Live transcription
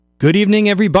Good evening,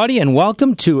 everybody, and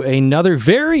welcome to another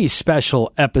very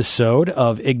special episode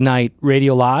of Ignite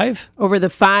Radio Live. Over the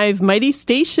 5 mighty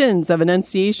stations of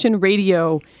Annunciation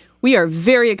Radio, we are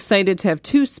very excited to have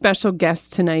 2 special guests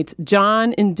tonight,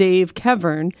 John and Dave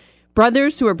Kevern,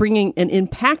 brothers who are bringing an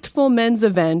impactful men's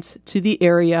event to the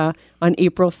area on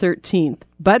April 13th.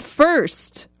 But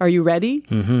first, are you ready?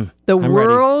 Mm-hmm. I'm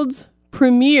world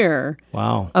premiere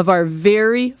of our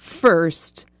very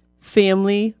first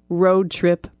family road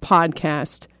trip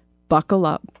podcast. Buckle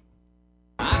up.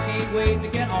 I can't wait to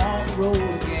get on the road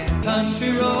again.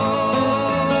 Country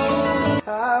road,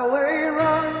 highway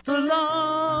run, the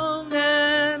long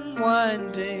and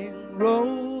winding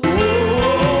road.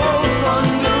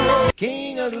 Oh, road,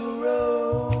 king of the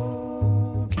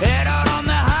road. Head out on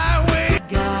the highway.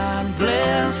 God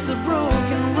bless the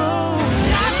broken road.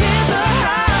 Life is a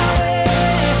highway.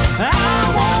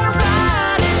 I wanna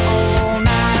ride it all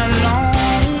night long.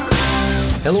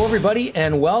 Hello, everybody,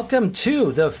 and welcome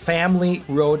to the Family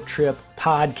Road Trip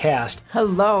Podcast.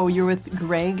 Hello, you're with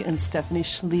Greg and Stephanie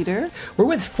Schlueter. We're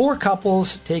with 4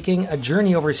 couples taking a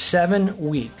journey over 7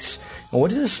 weeks. And what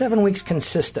does this 7 weeks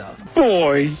consist of?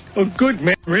 Boy, a good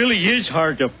man really is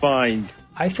hard to find.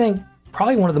 I think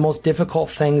probably one of the most difficult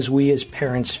things we as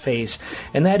parents face,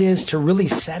 and that is to really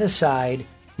set aside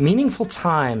meaningful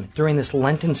time during this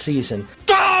Lenten season.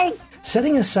 Go!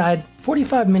 Setting aside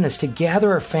 45 minutes to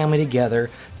gather our family together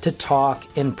to talk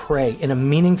and pray in a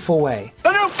meaningful way.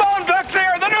 The new phone book's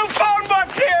here! The new phone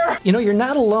book's here! You know, you're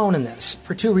not alone in this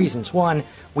for 2 reasons. One,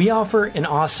 we offer an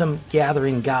awesome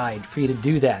gathering guide for you to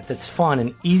do that. That's fun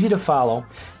and easy to follow. And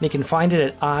you can find it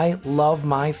at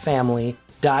ilovemyfamily.us.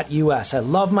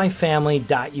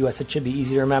 ilovemyfamily.us. It should be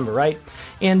easy to remember, right?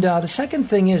 And the second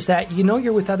thing is that you know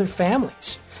you're with other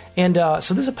families. And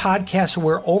so this is a podcast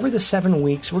where over the 7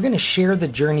 weeks, we're going to share the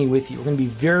journey with you. We're going to be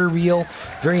very real,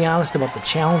 very honest about the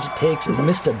challenge it takes in the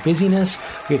midst of busyness.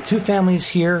 We have 2 families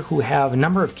here who have a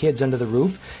number of kids under the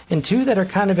roof, and 2 that are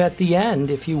kind of at the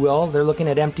end, if you will. They're looking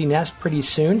at empty nest pretty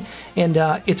soon, and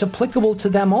it's applicable to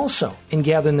them also in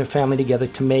gathering their family together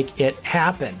to make it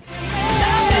happen.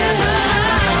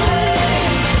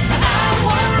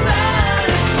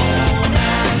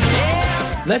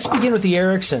 Let's begin with the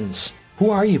Ericksons. Who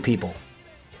are you people?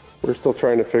 We're still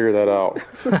trying to figure that out.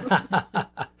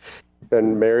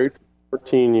 Been married for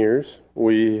 14 years.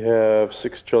 We have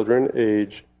 6 children,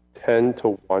 age 10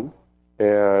 to 1.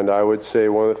 And I would say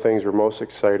one of the things we're most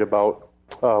excited about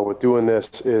with doing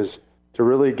this is to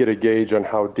really get a gauge on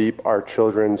how deep our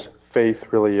children's faith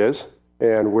really is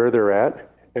and where they're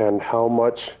at and how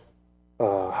much,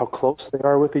 how close they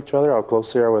are with each other, how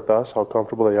close they are with us, how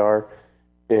comfortable they are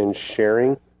in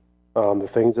sharing the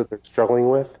things that they're struggling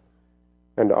with,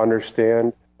 and to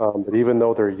understand that even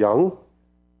though they're young,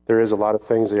 there is a lot of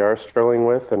things they are struggling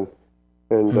with, and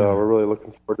we're really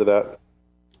looking forward to that.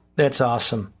 That's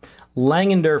awesome.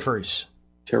 Langendorfers.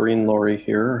 Terry and Lori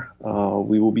here.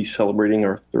 We will be celebrating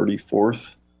our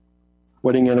 34th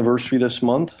wedding anniversary this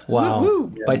month. Wow.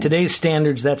 Woo-hoo. By today's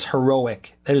standards, that's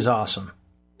heroic. That is awesome.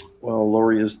 Well,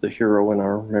 Lori is the hero in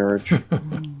our marriage.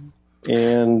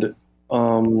 And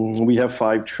we have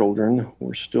 5 children.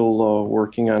 We're still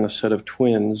working on a set of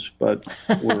twins, but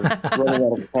we're running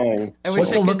out of time.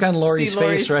 What's the look on Lori's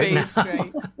face right now?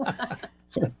 Right?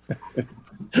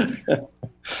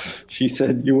 She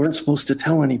said, "You weren't supposed to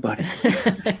tell anybody."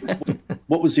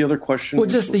 What was the other question? Well,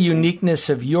 just the uniqueness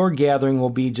of your gathering will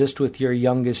be just with your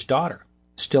youngest daughter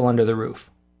still under the roof.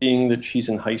 Being that she's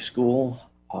in high school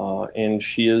and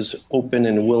she is open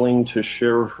and willing to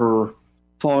share her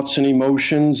thoughts and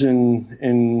emotions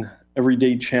and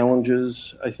everyday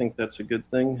challenges, I think that's a good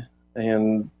thing.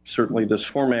 And certainly this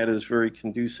format is very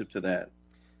conducive to that.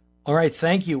 All right,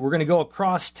 thank you. We're going to go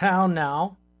across town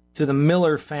now to the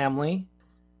Miller family.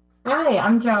 Hi,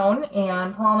 I'm Joan,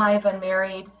 and Paul and I have been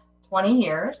married 20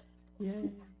 years,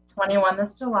 21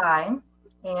 this July,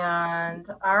 and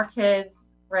our kids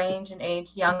range in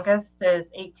age. Youngest is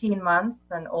 18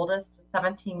 months and oldest is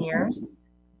 17 years.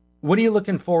 What are you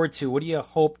looking forward to? What do you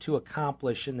hope to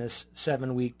accomplish in this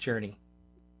 7-week journey?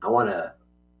 I want to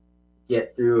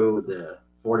get through the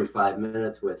 45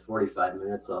 minutes with 45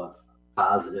 minutes of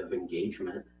positive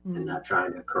engagement and not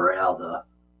trying to corral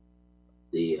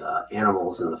the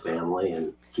animals in the family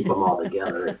and keep them all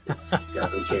together. It's got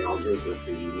some challenges with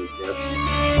the uniqueness.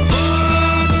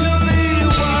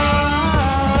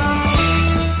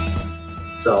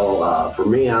 So for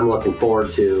me, I'm looking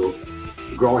forward to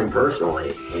growing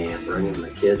personally and bringing the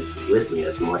kids with me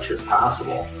as much as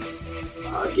possible,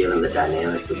 given the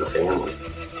dynamics of the family.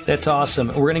 That's awesome.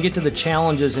 We're going to get to the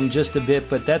challenges in just a bit,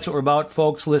 but that's what we're about,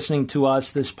 folks, listening to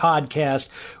us, this podcast.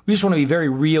 We just want to be very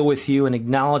real with you and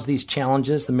acknowledge these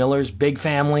challenges. The Millers, big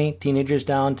family, teenagers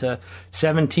down to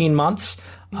 17 months.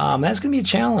 That's going to be a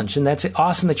challenge, and that's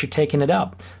awesome that you're taking it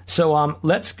up. So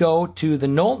let's go to the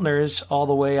Knowltoners all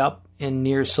the way up in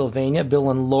near Sylvania,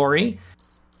 Bill and Lori.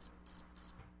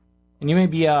 And you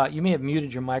may have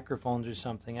muted your microphones or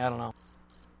something. I don't know.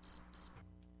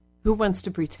 Who wants to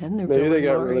pretend they're Maybe Bill they and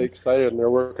got Lori? really excited and they're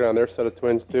working on their set of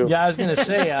twins too. Yeah, I was going to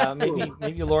say,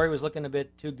 maybe Lori was looking a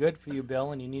bit too good for you,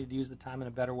 Bill, and you needed to use the time in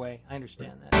a better way. I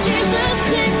understand that.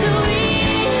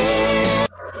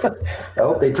 I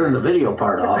hope they turn the video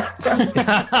part off.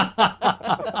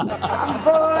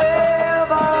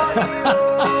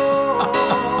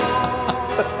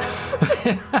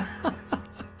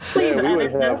 Yeah, we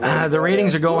would have The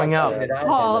ratings are going up.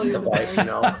 Paul,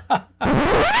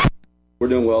 We're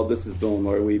doing well. This is Bill and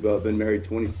Lori. We've been married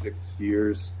 26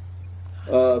 years.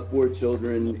 4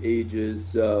 children,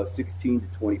 ages 16 to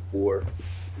 24,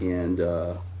 and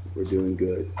we're doing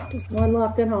good. Just one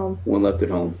left at home. One left at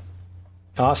home.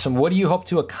 Awesome. What do you hope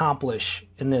to accomplish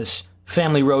in this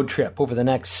family road trip over the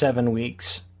next 7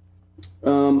 weeks?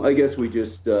 I guess we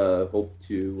just hope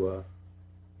to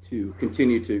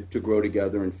continue to grow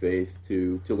together in faith,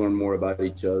 to learn more about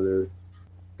each other,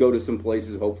 go to some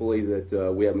places hopefully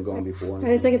that we haven't gone before.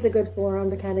 I just think it's a good forum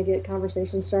to kind of get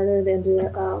conversation started and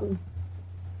to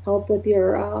help with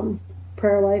your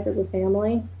prayer life as a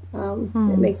family.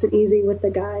 It makes it easy with the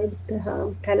guide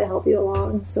to kind of help you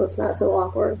along, so it's not so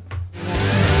awkward.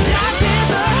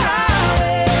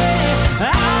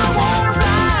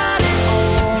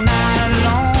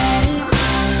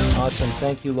 Awesome.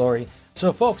 Thank you, Lori.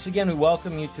 So, folks, again, we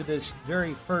welcome you to this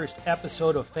very first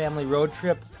episode of Family Road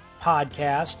Trip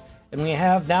podcast. And we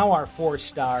have now our 4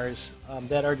 stars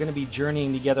that are going to be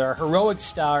journeying together, our heroic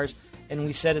stars. And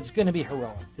we said it's going to be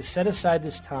heroic to set aside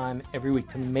this time every week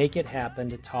to make it happen,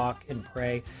 to talk and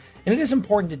pray. And it is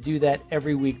important to do that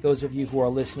every week. Those of you who are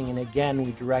listening, and again,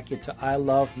 we direct you to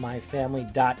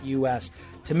ilovemyfamily.us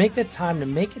to make that time, to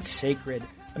make it sacred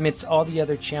amidst all the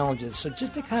other challenges. So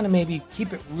just to kind of maybe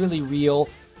keep it really real,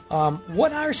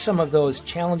 what are some of those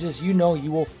challenges you know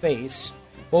you will face,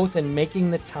 both in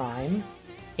making the time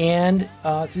and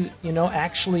through,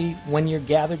 actually when you're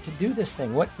gathered to do this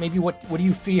thing? What do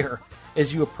you fear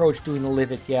as you approach doing the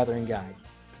Live It Gathering Guide?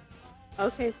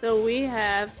 Okay, so we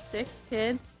have 6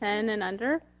 kids, 10 and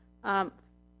under,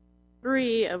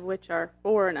 3 of which are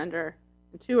 4 and under,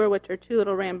 and 2 of which are 2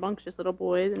 little rambunctious little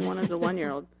boys, and 1 is a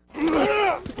 1-year-old.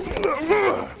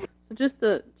 So just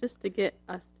to get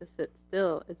us to sit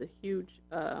still is a huge,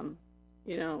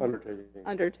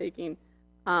 undertaking.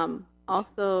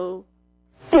 Also,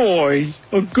 Boy,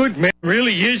 a good man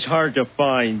really is hard to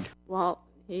find. well,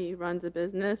 he runs a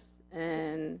business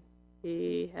and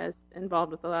he has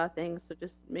involved with a lot of things. So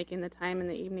just making the time in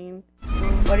the evening.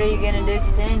 What are you going to do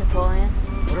today, Napoleon?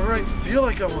 Whatever I feel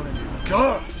like I want to do.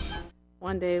 Gosh.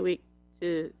 One day a week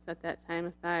to set that time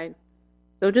aside.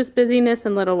 So just busyness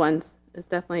and little ones is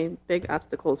definitely big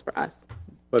obstacles for us.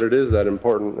 But it is that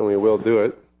important, and we will do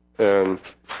it. And,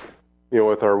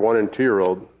 with our 1 and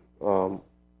 2-year-old, we'll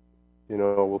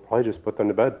probably just put them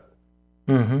to bed.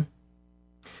 Mm-hmm.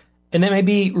 And that may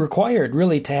be required,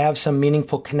 really, to have some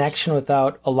meaningful connection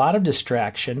without a lot of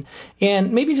distraction.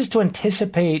 And maybe just to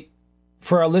anticipate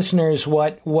for our listeners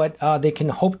what they can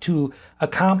hope to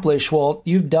accomplish. Well,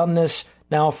 you've done this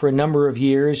now for a number of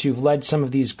years. You've led some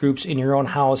of these groups in your own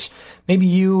house. Maybe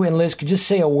you and Liz could just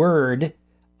say a word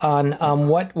on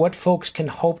what folks can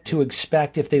hope to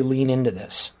expect if they lean into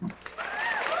this.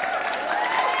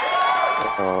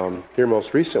 Here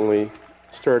most recently,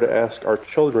 started to ask our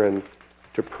children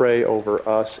to pray over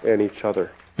us and each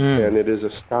other. And it is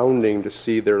astounding to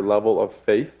see their level of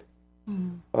faith,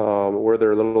 where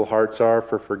their little hearts are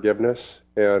for forgiveness.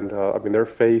 And their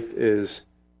faith is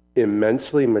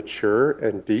immensely mature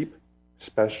and deep,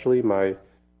 especially my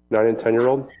 9 and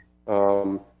 10-year-old.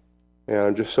 And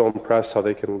I'm just so impressed how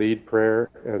they can lead prayer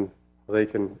and how they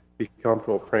can be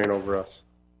comfortable praying over us.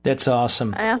 That's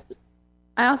awesome.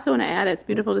 I also want to add, it's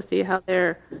beautiful to see how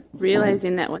they're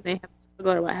realizing that when they have a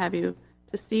struggle or what have you,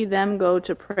 to see them go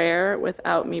to prayer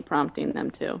without me prompting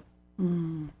them to.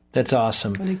 That's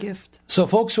awesome. What a gift. So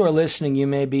folks who are listening, you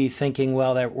may be thinking,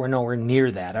 well, that we're nowhere near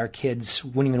that. Our kids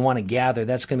wouldn't even want to gather.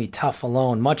 That's going to be tough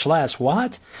alone, much less,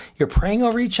 what? You're praying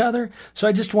over each other? So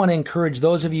I just want to encourage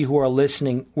those of you who are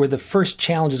listening where the first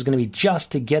challenge is going to be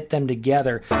just to get them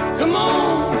together. Come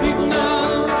on, people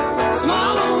now,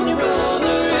 smile on your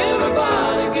brother,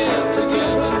 everybody get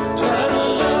together, try to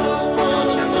love one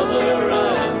another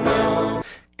right now.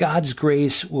 God's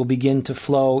grace will begin to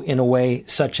flow in a way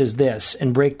such as this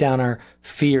and break down our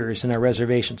fears and our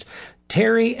reservations.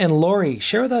 Terry and Lori,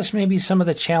 share with us maybe some of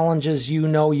the challenges you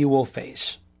know you will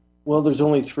face. Well, there's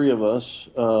only 3 of us,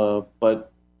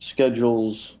 but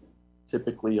schedules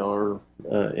typically are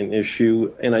an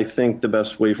issue. And I think the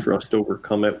best way for us to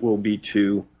overcome it will be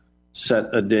to set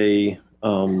a day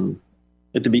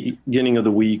at the beginning of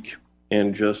the week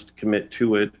and just commit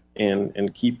to it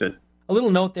and keep it. A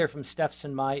little note there from Steph's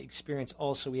and my experience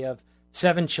also. We have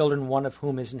 7 children, one of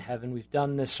whom is in heaven. We've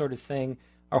done this sort of thing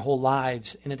our whole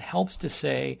lives, and it helps to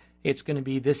say it's going to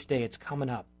be this day, it's coming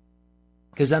up.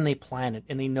 Because then they plan it,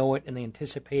 and they know it, and they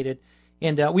anticipate it.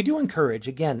 And we do encourage,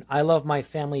 again,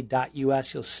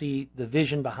 ilovemyfamily.us. You'll see the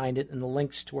vision behind it and the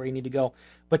links to where you need to go.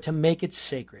 But to make it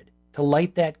sacred, to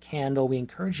light that candle, we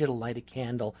encourage you to light a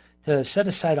candle, to set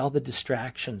aside all the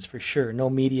distractions, for sure. No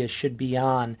media should be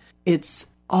on. It's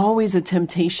always a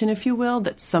temptation, if you will,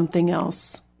 that something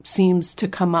else seems to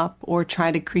come up or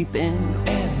try to creep in.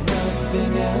 And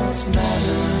nothing else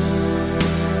matters.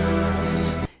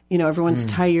 You know, everyone's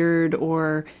tired,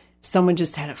 or someone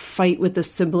just had a fight with a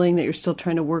sibling that you're still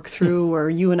trying to work through, or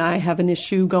you and I have an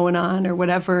issue going on or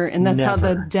whatever. And that's how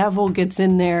the devil gets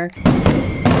in there.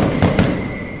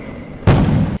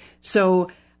 So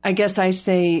I guess I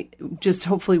say just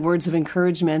hopefully words of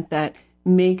encouragement that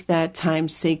make that time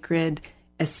sacred,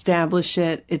 establish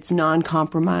it. It's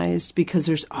non-compromised, because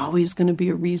there's always going to be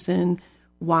a reason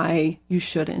why you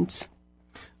shouldn't.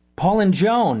 Paul and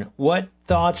Joan, what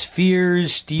thoughts,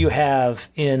 fears do you have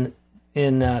in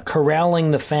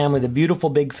corralling the family, the beautiful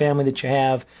big family that you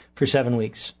have for 7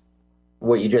 weeks?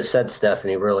 What you just said,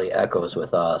 Stephanie, really echoes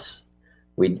with us.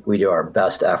 We do our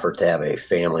best effort to have a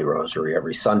family rosary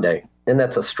every Sunday, and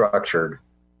that's a structured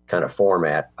kind of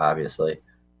format, obviously.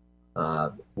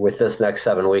 With this next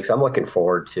 7 weeks, I'm looking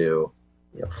forward to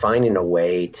finding a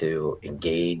way to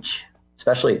engage,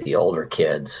 especially the older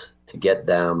kids, to get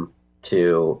them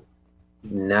to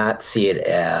not see it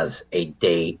as a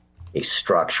date, a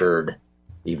structured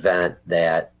event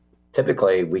that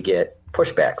typically we get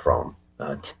pushback from,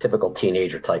 typical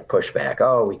teenager type pushback.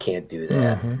 Oh, we can't do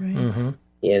that.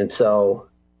 And so,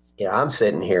 I'm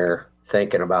sitting here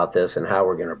thinking about this and how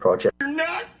we're going to approach it. You're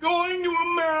not going to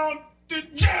amount to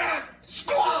jack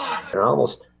squat. And I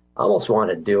almost want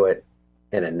to do it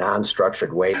in a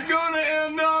non-structured way. You're going to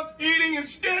end up eating a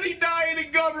steady diet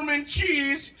of government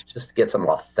cheese. Just to get some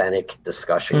authentic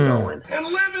discussion going. And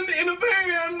living in a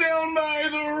van down by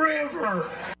the river.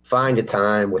 Find a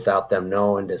time without them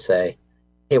knowing to say,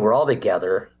 hey, we're all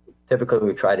together. Typically,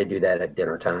 we try to do that at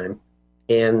dinner time.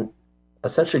 And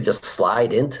essentially just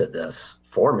slide into this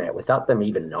format without them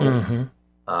even knowing.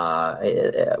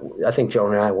 I think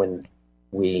Joan and I, when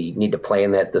we need to plan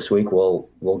that this week, we'll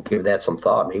give that some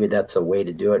thought. Maybe that's a way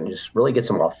to do it and just really get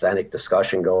some authentic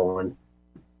discussion going.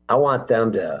 I want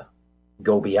them to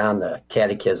go beyond the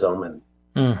catechism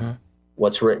and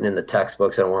what's written in the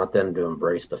textbooks. I want them to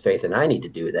embrace the faith, and I need to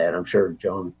do that. I'm sure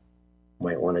Joan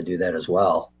might want to do that as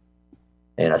well.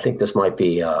 And I think this might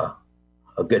be a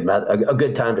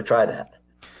good time to try that.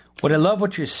 What I love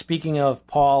what you're speaking of,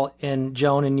 Paul and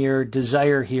Joan, and your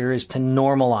desire here is to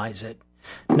normalize it,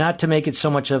 not to make it so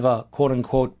much of a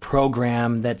quote-unquote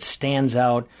program that stands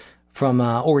out from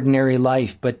ordinary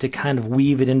life, but to kind of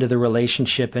weave it into the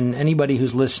relationship. And anybody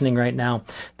who's listening right now,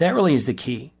 that really is the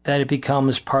key, that it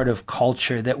becomes part of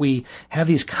culture, that we have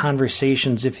these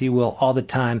conversations, if you will, all the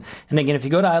time. And again, if you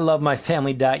go to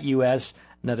ilovemyfamily.us,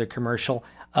 another commercial,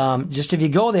 just if you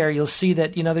go there, you'll see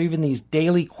that, there are even these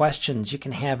daily questions you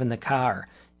can have in the car,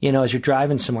 as you're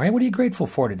driving somewhere. Hey, what are you grateful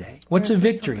for today? What's a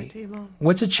victory?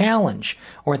 What's a challenge?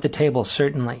 Or at the table,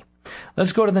 certainly.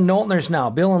 Let's go to the Knowltoners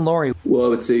now. Bill and Lori. Well, I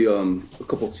would say a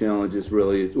couple challenges,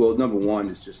 really. Well, number one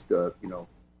is just, that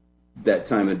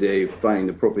time of day, finding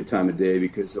the appropriate time of day,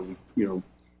 because,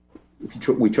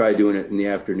 we try doing it in the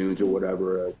afternoons or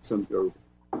whatever, or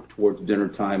towards dinner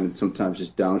time, and sometimes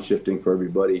just downshifting for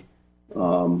everybody.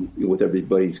 With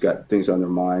everybody's got things on their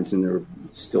minds, and they're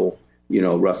still,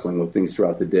 wrestling with things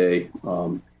throughout the day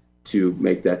to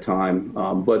make that time.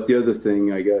 But the other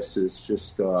thing, I guess, is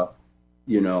just,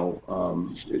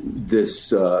 this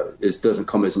doesn't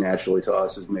come as naturally to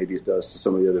us as maybe it does to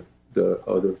some of the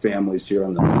other families here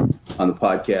on the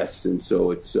podcast, and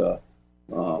so it's.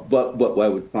 But what I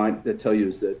would tell you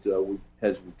is that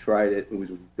as we've tried it and as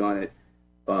we've done it,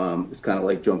 it's kind of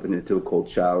like jumping into a cold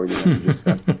shower. You just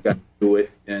got to do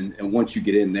it, and once you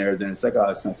get in there, then it's like,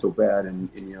 oh, it's not so bad, and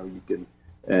you can,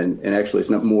 and actually, it's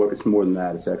not more. It's more than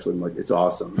that. It's actually it's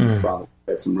awesome. We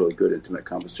had some really good intimate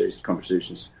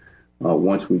conversations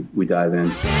once we dive in.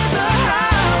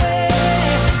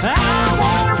 I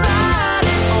wanna ride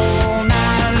it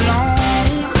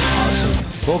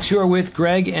Folks, you are with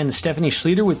Greg and Stephanie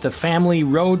Schlueter with the Family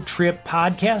Road Trip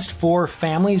Podcast for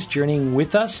families journeying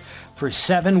with us for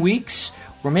 7 weeks.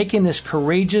 We're making this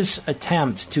courageous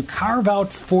attempt to carve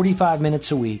out 45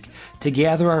 minutes a week to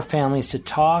gather our families to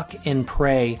talk and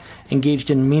pray,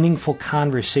 engaged in meaningful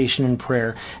conversation and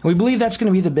prayer. And we believe that's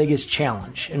going to be the biggest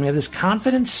challenge. And we have this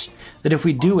confidence that if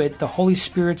we do it, the Holy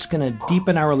Spirit's going to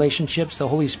deepen our relationships. The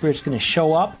Holy Spirit's going to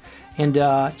show up. And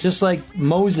just like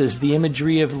Moses, the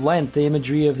imagery of Lent, the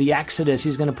imagery of the Exodus,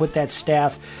 he's going to put that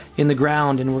staff in the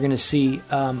ground, and we're going to see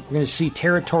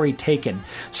territory taken.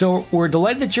 So we're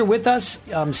delighted that you're with us.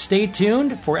 Stay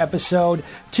tuned for episode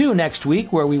 2 next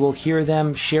week, where we will hear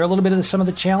them share a little bit of some of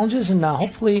the challenges and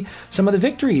hopefully some of the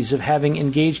victories of having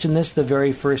engaged in this the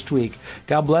very first week.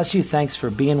 God bless you. Thanks for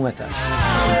being with us.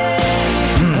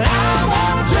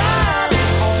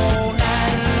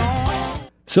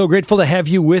 So grateful to have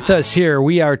you with us here.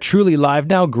 We are truly live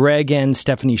now. Greg and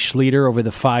Stephanie Schlueter over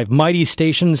the 5 mighty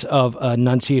stations of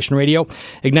Annunciation Radio,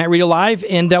 Ignite Radio Live.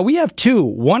 And we have 2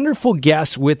 wonderful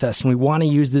guests with us, and we want to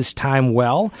use this time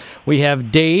well. We have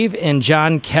Dave and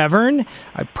John Kevern,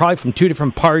 probably from 2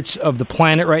 different parts of the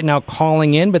planet right now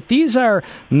calling in. But these are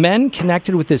men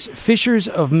connected with this Fishers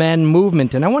of Men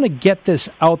movement. And I want to get this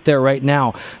out there right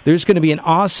now. There's going to be an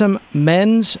awesome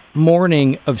men's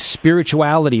morning of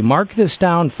spirituality. Mark this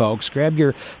down, folks. Grab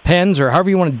your pens or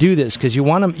however you want to do this, because you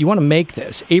want to make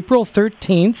this April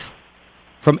 13th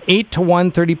from 8 to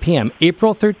 1:30 p.m.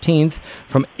 April 13th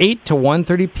from 8 to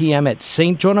 1:30 p.m. at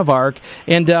St. Joan of Arc.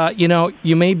 And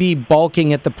you may be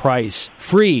balking at the price.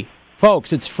 Free,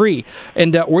 folks. It's free.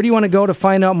 And where do you want to go to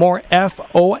find out more?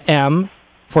 FOM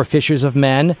for Fishers of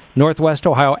Men, Northwest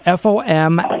Ohio. FOMNWO.org.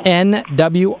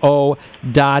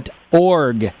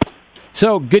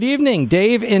 So, good evening,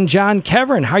 Dave and John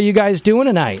Kevern. How are you guys doing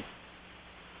tonight?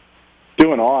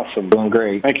 Doing awesome. Doing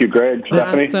great. Thank you, Greg.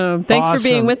 Stephanie. Awesome. Thanks for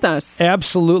being with us.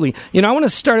 Absolutely. I want to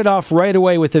start it off right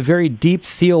away with a very deep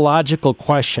theological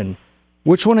question.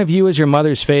 Which one of you is your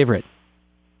mother's favorite?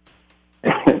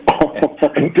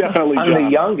 Definitely I'm John. the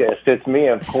youngest. It's me,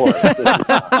 of course.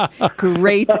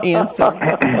 Great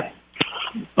answer.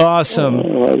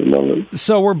 Awesome.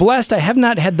 So we're blessed. I have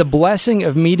not had the blessing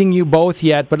of meeting you both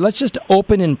yet, but let's just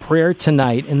open in prayer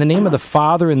tonight. In the name of the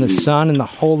Father, and the Son, and the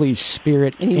Holy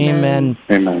Spirit. Amen.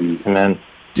 Amen. Amen.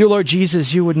 Dear Lord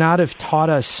Jesus, you would not have taught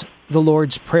us the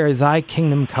Lord's Prayer, Thy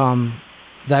kingdom come,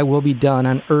 Thy will be done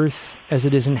on earth as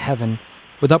it is in heaven,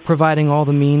 without providing all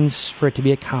the means for it to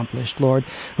be accomplished, Lord.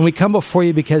 And we come before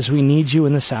you because we need you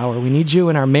in this hour. We need you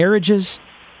in our marriages.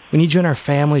 We need you in our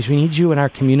families. We need you in our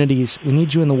communities. We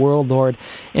need you in the world, Lord.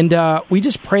 And we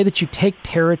just pray that you take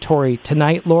territory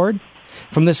tonight, Lord,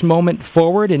 from this moment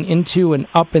forward and into and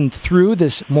up and through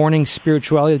this morning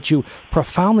spirituality, that you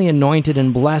profoundly anointed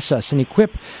and bless us and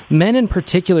equip men in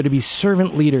particular to be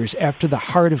servant leaders after the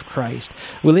heart of Christ.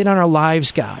 We lay down our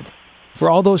lives, God, for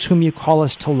all those whom you call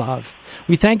us to love.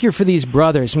 We thank you for these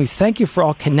brothers, and we thank you for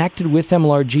all connected with them,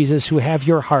 Lord Jesus, who have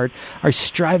your heart, are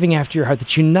striving after your heart,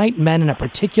 that unite men in a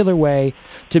particular way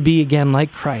to be again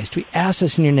like Christ. We ask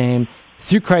this in your name,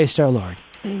 through Christ our Lord.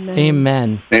 Amen.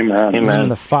 Amen. Amen. In the name of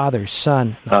the Father,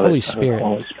 Son, and the Holy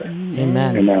Spirit.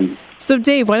 Amen. Amen. So,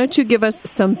 Dave, why don't you give us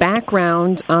some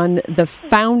background on the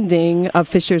founding of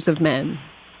Fishers of Men?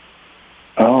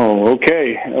 Oh,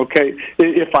 okay.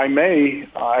 If I may,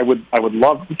 I would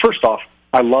love. First off,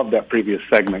 I love that previous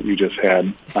segment you just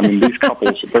had. I mean, these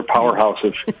couples, they're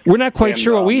powerhouses. We're not quite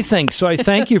sure what we think, so I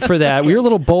thank you for that. We were a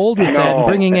little bold with that and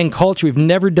bringing in culture. We've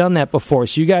never done that before,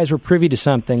 so you guys were privy to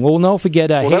something. We'll know if we get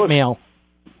hate mail.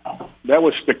 That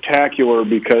was spectacular,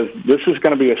 because this is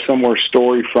going to be a similar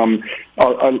story from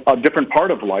a different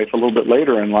part of life, a little bit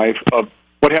later in life, of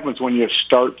what happens when you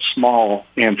start small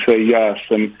and say yes.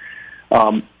 And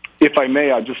if I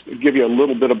may, I'll just give you a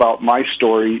little bit about my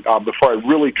story before I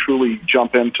really, truly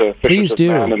jump into Fishers of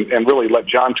Men and really let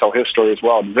John tell his story as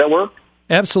well. Does that work?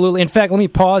 Absolutely. In fact, let me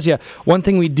pause you. One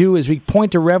thing we do is we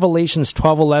point to Revelations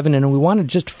 12:11, and we want to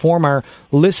just inform our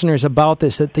listeners about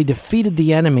this, that they defeated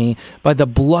the enemy by the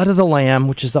blood of the Lamb,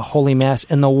 which is the Holy Mass,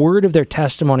 and the word of their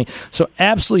testimony. So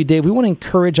absolutely, Dave, we want to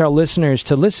encourage our listeners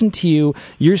to listen to you,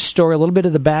 your story, a little bit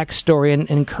of the backstory, and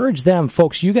encourage them.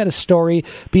 Folks, you got a story,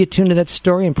 be attuned to that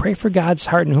story, and pray for God's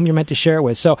heart and whom you're meant to share it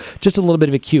with. So just a little bit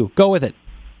of a cue. Go with it.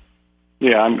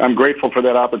 Yeah, I'm grateful for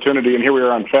that opportunity, and here we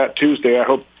are on Fat Tuesday. I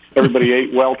hope everybody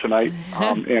ate well tonight,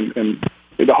 and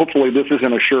hopefully this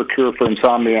isn't a sure cure for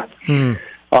insomnia.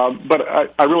 But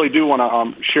I really do want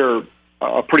to share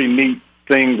a pretty neat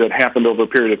thing that happened over a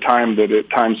period of time that at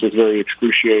times was very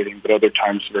excruciating, but other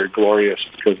times very glorious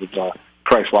because of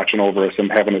Christ watching over us and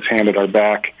having his hand at our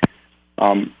back.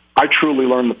 I truly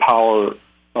learned the power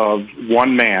of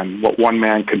one man, what one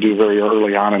man could do very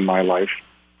early on in my life.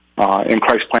 And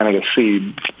Christ planted a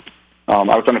seed. I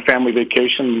was on a family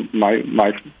vacation.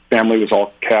 My family was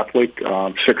all Catholic,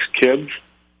 6 kids.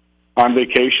 On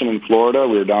vacation in Florida,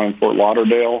 we were down in Fort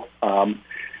Lauderdale.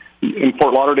 In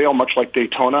Fort Lauderdale, much like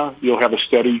Daytona, you'll have a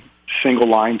steady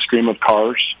single-line stream of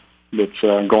cars that's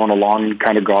going along and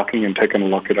kind of gawking and taking a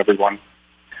look at everyone.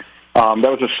 That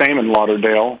was the same in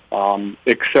Lauderdale,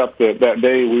 except that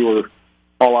day we were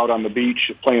all out on the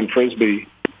beach playing Frisbee,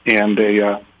 and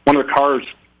one of the cars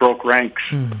broke ranks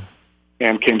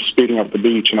and came speeding up the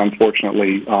beach, and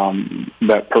unfortunately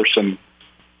that person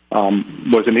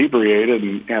was inebriated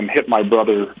and hit my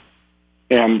brother,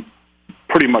 and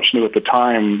pretty much knew at the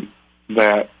time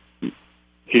that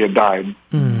he had died.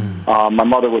 My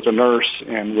mother was a nurse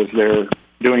and was there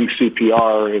doing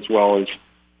CPR, as well as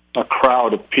a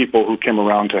crowd of people who came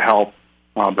around to help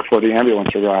before the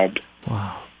ambulance arrived.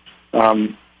 Wow.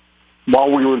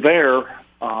 While we were there,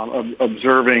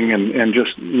 observing and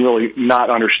just really not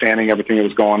understanding everything that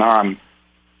was going on,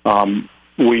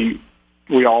 we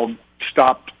all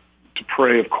stopped to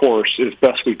pray, of course, as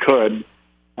best we could,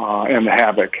 and the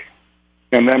havoc.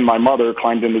 And then my mother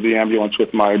climbed into the ambulance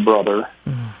with my brother,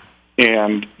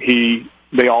 and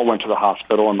they all went to the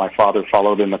hospital, and my father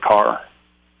followed in the car.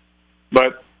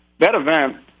 But that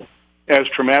event, as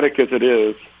traumatic as it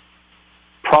is,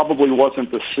 probably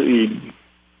wasn't the seed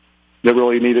that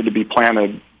really needed to be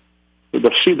planted.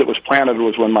 The seed that was planted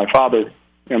was when my father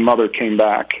and mother came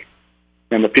back,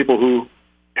 and the people who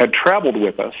had traveled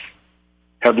with us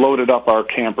had loaded up our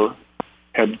camper,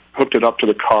 had hooked it up to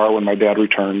the car when my dad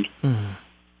returned.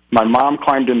 My mom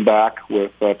climbed in back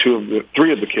with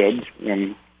 3 of the kids,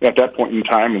 and at that point in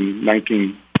time, in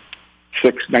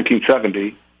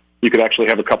 1970, you could actually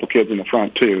have a couple kids in the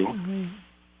front, too.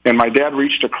 And my dad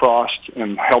reached across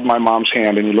and held my mom's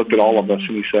hand, and he looked at all of us,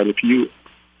 and he said, if you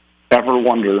ever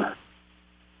wonder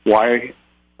why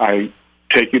I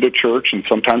take you to church and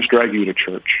sometimes drag you to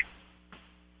church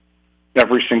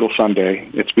every single Sunday,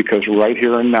 it's because right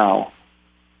here and now,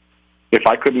 if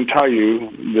I couldn't tell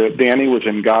you that Danny was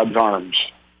in God's arms,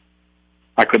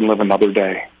 I couldn't live another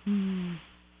day.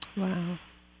 Wow.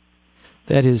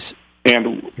 That is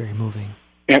very moving.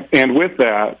 And with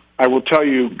that, I will tell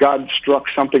you, God struck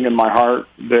something in my heart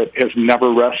that has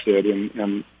never rested,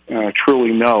 and I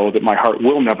truly know that my heart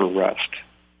will never rest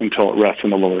until it rests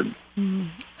in the Lord.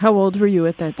 How old were you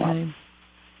at that time?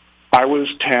 I was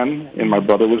 10, and my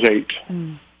brother was 8.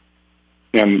 And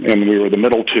we were the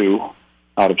middle 2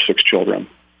 out of 6 children.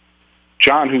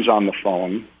 John, who's on the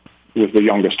phone, was the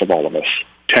youngest of all of us,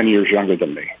 10 years younger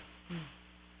than me.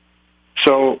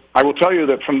 So I will tell you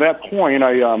that from that point,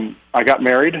 I got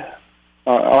married.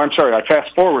 I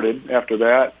fast-forwarded after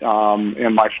that,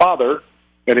 and my father,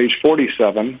 at age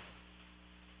 47,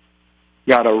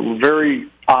 got a very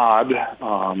odd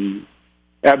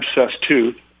abscess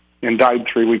tooth and died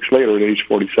 3 weeks later at age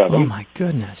 47. Oh, my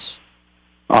goodness.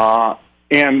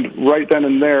 And right then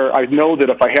and there, I know that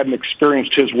if I hadn't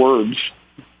experienced his words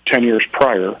 10 years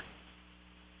prior,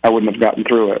 I wouldn't have gotten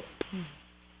through it.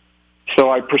 So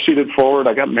I proceeded forward.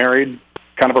 I got married,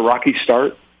 kind of a rocky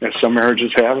start, as some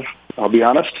marriages have, I'll be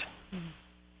honest.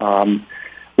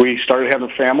 We started having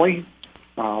a family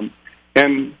and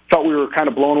felt we were kind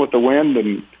of blowing with the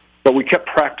wind, but we kept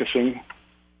practicing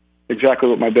exactly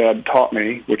what my dad taught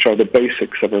me, which are the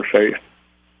basics of our faith,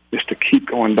 is to keep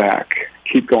going back,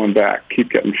 keep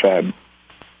getting fed.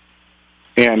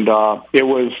 And it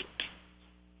was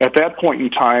at that point in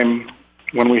time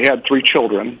when we had 3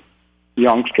 children,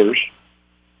 youngsters,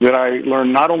 that I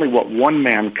learned not only what one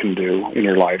man can do in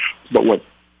your life, but what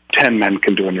 10 men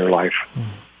can do in your life.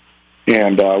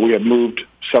 And we had moved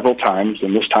several times,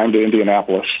 and this time to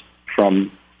Indianapolis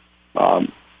from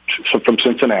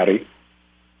Cincinnati.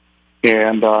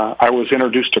 And I was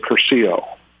introduced to Cursillo,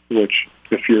 which,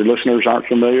 if your listeners aren't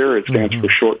familiar, it stands for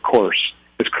short course.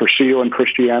 It's Cursillo in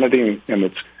Christianity,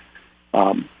 and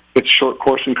it's short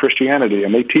course in Christianity,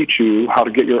 and they teach you how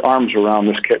to get your arms around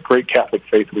this great Catholic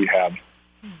faith we have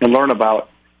and learn about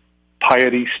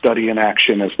piety, study, and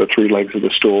action as the 3 legs of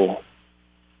the stool.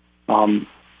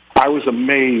 I was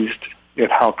amazed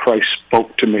at how Christ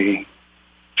spoke to me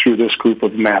through this group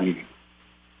of men.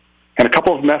 And a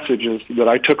couple of messages that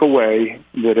I took away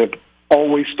that have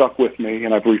always stuck with me,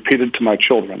 and I've repeated to my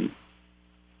children.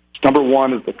 Number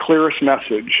 1 is the clearest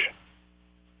message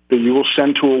that you will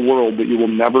send to a world that you will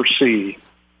never see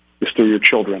is through your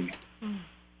children.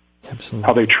 Absolutely.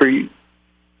 How they treat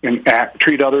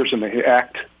others and they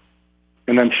act.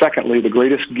 And then secondly, the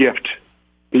greatest gift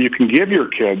that you can give your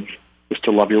kids is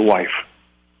to love your wife.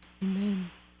 Amen.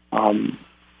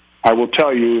 I will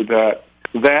tell you that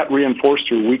that reinforced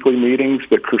through weekly meetings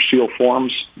that Curseal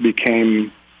Forums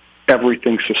became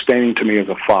everything sustaining to me as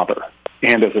a father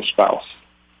and as a spouse.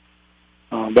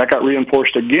 That got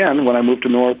reinforced again when I moved to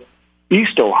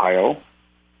Northeast Ohio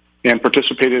and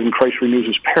participated in Christ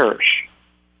Renews' parish,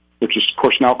 which is, of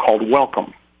course, now called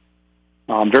Welcome.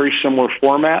 Very similar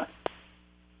format,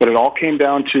 but it all came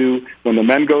down to when the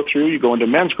men go through, you go into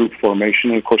men's group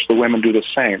formation, and, of course, the women do the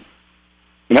same.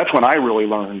 And that's when I really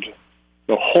learned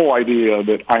the whole idea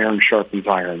that iron sharpens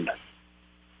iron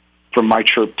from my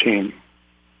chirp team,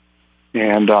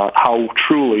 and how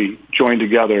truly joined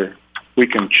together we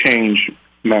can change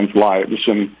men's lives.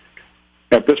 And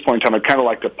at this point in time, I'd kind of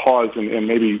like to pause and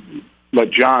maybe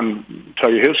let John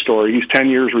tell you his story. He's 10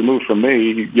 years removed from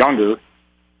me, younger,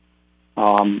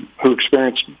 who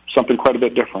experienced something quite a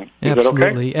bit different. Is that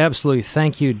okay? Absolutely.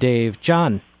 Thank you, Dave.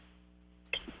 John?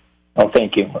 Oh,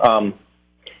 thank you.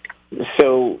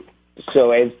 So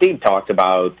as Dave talked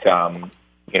about,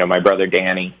 my brother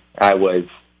Danny, I was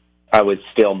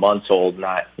still months old,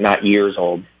 not years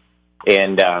old,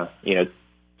 and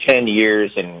 10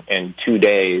 years and 2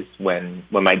 days when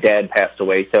my dad passed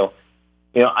away. So,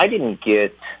 I didn't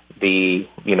get the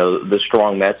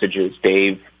strong messages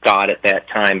Dave got at that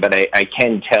time, but I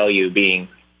can tell you, being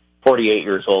 48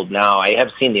 years old now, I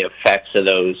have seen the effects of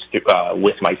those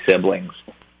with my siblings.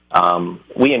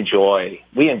 We enjoy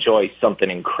something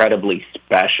incredibly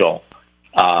special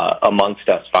amongst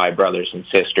us 5 brothers and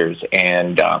sisters,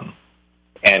 and I'm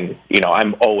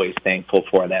always thankful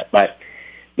for that. But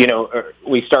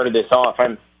we started this off.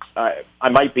 I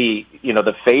might be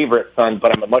the favorite son,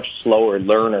 but I'm a much slower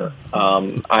learner.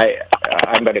 I'm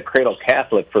been a cradle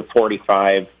Catholic for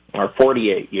 45 or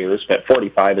 48 years, but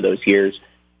 45 of those years,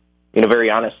 very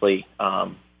honestly,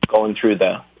 going through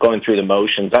the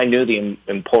motions. I knew the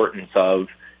importance of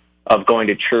going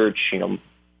to church.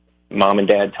 Mom and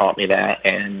Dad taught me that,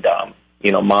 and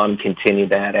Mom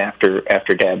continued that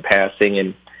after Dad passing,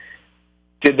 and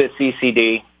did the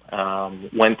CCD.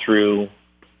 Went through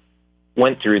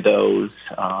those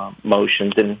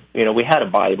motions, and we had a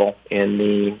Bible in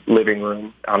the living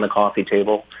room on the coffee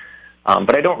table,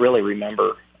 but I don't really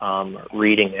remember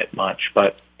reading it much.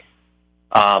 But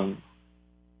I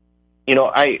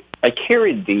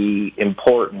carried the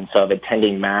importance of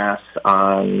attending Mass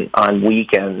on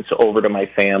weekends over to my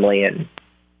family, and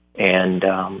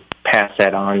pass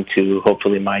that on to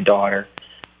hopefully my daughter.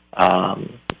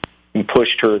 And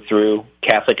pushed her through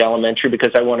Catholic elementary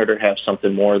because I wanted her to have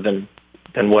something more than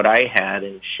what I had,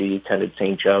 and she attended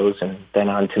St. Joe's and then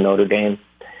on to Notre Dame.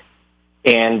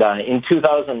 And in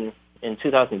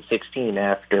 2016,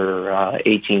 after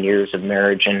 18 years of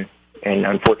marriage and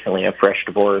unfortunately a fresh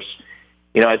divorce,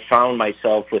 I found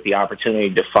myself with the opportunity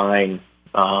to define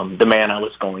the man I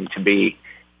was going to be.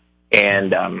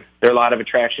 And there are a lot of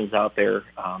attractions out there,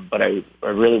 but I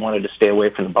really wanted to stay away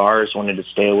from the bars, wanted to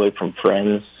stay away from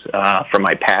friends from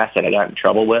my past that I got in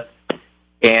trouble with,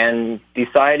 and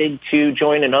decided to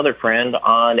join another friend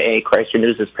on a Christ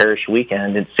Renews' parish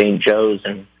weekend at St. Joe's,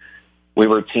 and we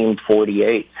were Team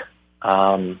 48.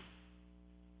 And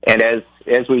as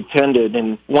we attended,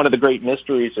 and one of the great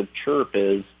mysteries of church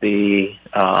is the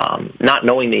not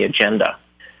knowing the agenda.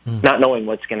 Not knowing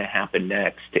what's going to happen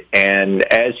next. And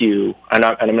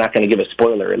I'm not going to give a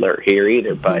spoiler alert here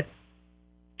either, but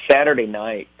Saturday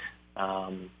night,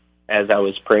 as I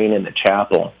was praying in the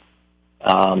chapel,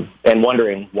 and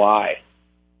wondering why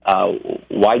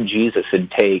Jesus would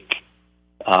take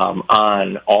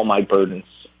on all my burdens,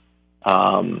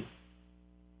 I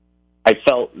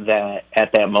felt that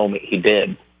at that moment he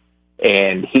did,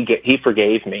 and he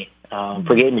forgave me.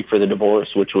 Forgave me for the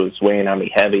divorce, which was weighing on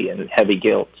me heavy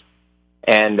guilt.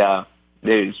 And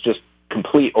it was just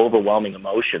complete overwhelming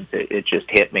emotions. It just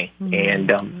hit me.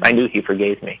 And I knew he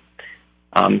forgave me,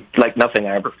 like nothing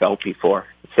I ever felt before.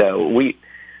 So we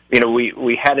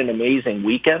had an amazing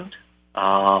weekend. There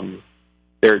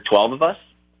are 12 of us.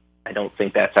 I don't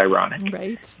think that's ironic.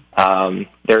 Right.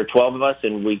 There are 12 of us,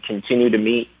 and we continue to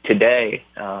meet today,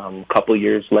 a couple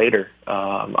years later,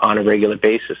 on a regular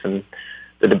basis, and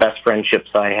they're the best friendships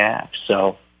I have.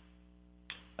 So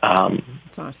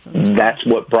that's awesome. That's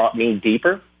what brought me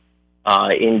deeper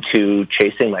into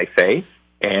chasing my faith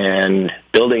and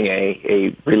building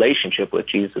a relationship with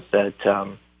Jesus that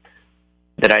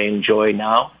I enjoy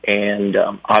now, and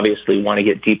obviously want to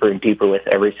get deeper and deeper with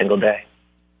every single day.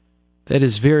 That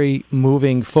is very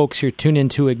moving. Folks, you're tuned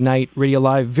into Ignite Radio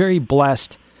Live. Very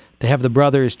blessed to have the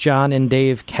brothers John and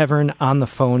Dave Kevern on the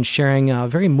phone, sharing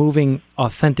very moving,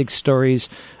 authentic stories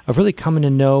of really coming to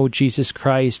know Jesus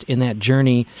Christ in that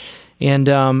journey.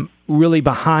 and really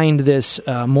behind this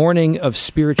morning of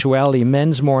spirituality,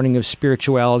 men's morning of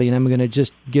spirituality, and I'm going to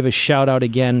just give a shout out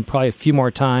again, probably a few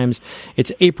more times.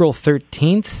 It's April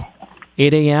 13th,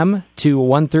 8 a.m. to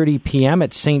 1:30 p.m.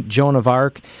 at St. Joan of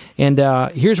Arc, and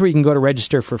here's where you can go to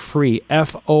register for free,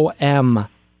 FOMNWO,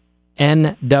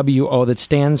 that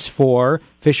stands for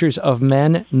Fishers of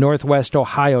Men,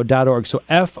 NorthwestOhio.org. So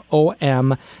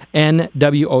FOMNWO.org.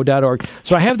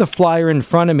 So I have the flyer in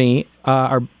front of me.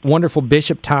 Our wonderful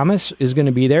Bishop Thomas is going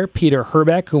to be there. Peter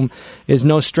Herbeck, whom is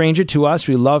no stranger to us.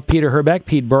 We love Peter Herbeck.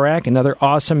 Pete Burak, another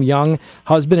awesome young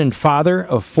husband and father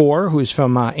of 4 who's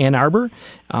from Ann Arbor,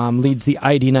 leads the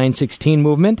ID 916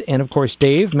 movement. And, of course,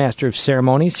 Dave, Master of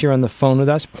Ceremonies, here on the phone with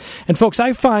us. And, folks,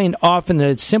 I find often that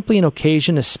it's simply an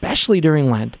occasion, especially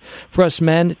during Lent, for us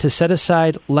men to set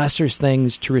aside lesser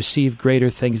things to receive greater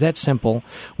things. That's simple.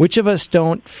 Which of us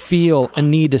don't feel a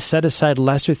need to set aside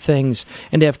lesser things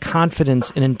and to have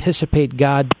confidence and anticipate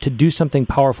God to do something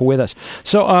powerful with us?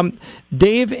 So,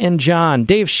 Dave and John,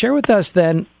 Dave, share with us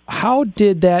then, how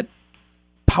did that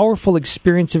powerful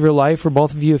experience of your life, for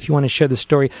both of you, if you want to share the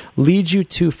story, lead you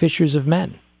to Fishers of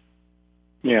Men?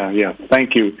 Yeah.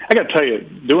 Thank you. I got to tell you,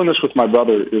 doing this with my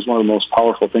brother is one of the most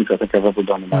powerful things I think I've ever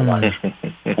done in my life.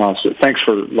 So thanks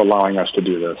for allowing us to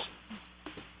do this.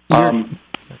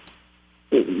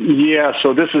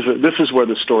 So this is where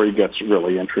the story gets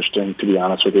really interesting, to be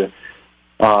honest with you.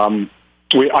 My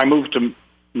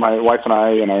wife and I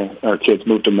and our kids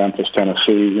moved to Memphis,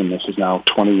 Tennessee, and this is now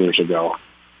 20 years ago.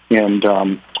 And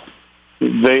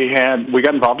we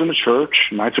got involved in the church,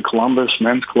 Knights of Columbus,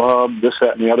 Men's Club, this,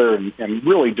 that, and the other, and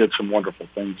really did some wonderful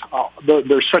things.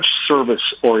 They're such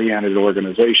service-oriented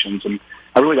organizations, and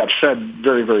I really got fed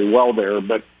very, very well there.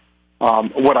 But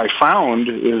what I found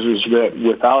is that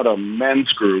without a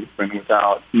men's group and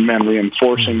without men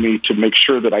reinforcing me to make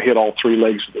sure that I hit all 3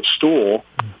 legs of the stool,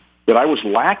 that I was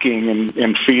lacking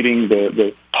in feeding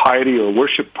the piety or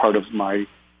worship part of my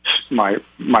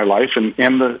life and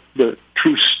the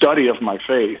true study of my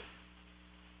faith.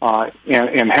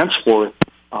 And henceforth,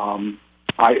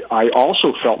 I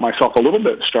also felt myself a little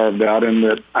bit starved out in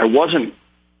that I wasn't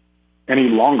any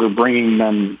longer bringing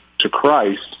them to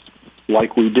Christ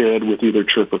like we did with either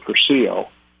Chirp or Cursillo.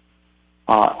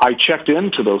 I checked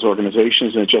into those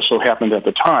organizations, and it just so happened at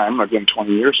the time, again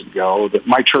 20 years ago, that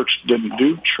my church didn't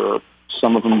do Chirp.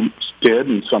 Some of them did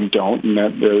and some don't, and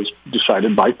that was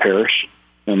decided by parish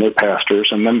and their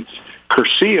pastors. And then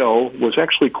Cursillo was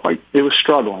actually it was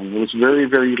struggling. It was very,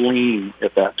 very lean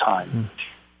at that time.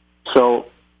 So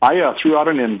I threw out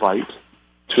an invite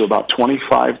to about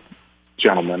 25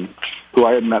 gentlemen who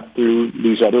I had met through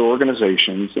these other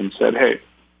organizations and said, hey,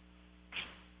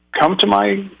 come to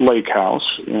my lake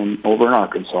house over in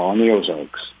Arkansas in the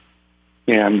Ozarks.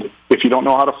 And if you don't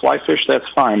know how to fly fish, that's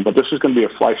fine, but this is going to be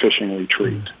a fly fishing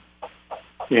retreat.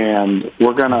 And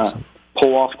we're going to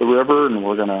pull off the river, and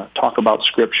we're going to talk about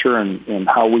Scripture and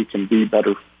how we can be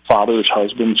better fathers,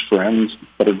 husbands, friends,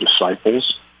 better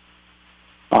disciples.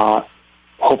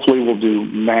 Hopefully we'll do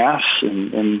Mass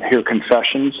and hear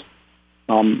confessions.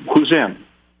 Who's in?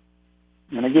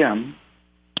 And again,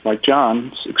 like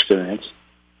John's experience,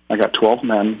 I got 12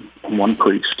 men and 1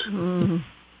 priest.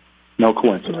 No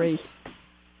coincidence. That's great.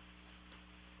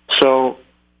 So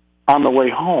on the way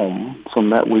home from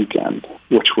that weekend,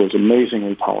 which was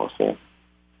amazingly powerful,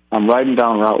 I'm riding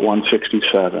down Route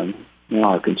 167 in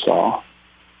Arkansas,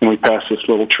 and we pass this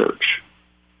little church.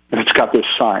 And it's got this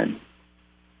sign,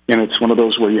 and it's one of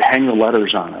those where you hang the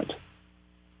letters on it,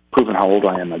 proving how old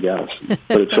I am, I guess.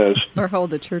 But it says, or how old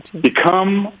the church is.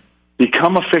 Become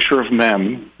a fisher of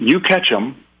men. You catch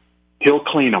them, he'll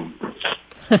clean them.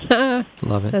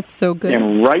 Love it. That's so good.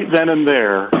 And right then and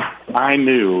there, I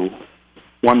knew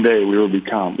one day we would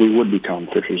become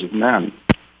fishers of men.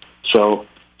 So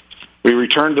we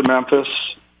returned to Memphis.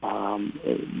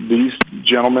 These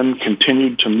gentlemen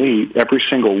continued to meet every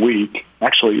single week,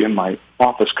 actually in my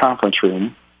office conference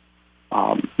room,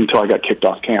 until I got kicked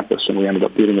off campus, and we ended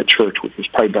up meeting at church, which was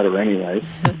probably better anyway.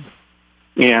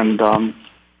 And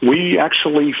we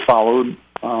actually followed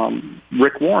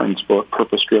Rick Warren's book,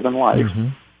 Purpose Driven Life.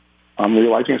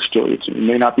 Realizing it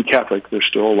may not be Catholic, there's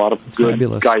still a lot of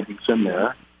good guidance in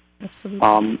there.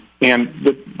 Absolutely. And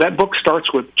that book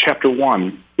starts with chapter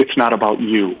 1, It's Not About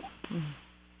You.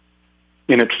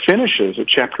 And it finishes at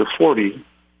chapter 40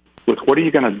 with, what are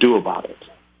you going to do about it?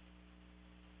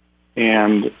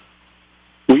 And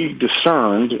we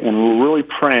discerned and were really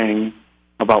praying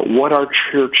about what our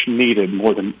church needed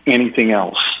more than anything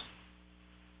else.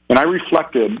 And I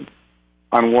reflected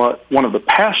on what one of the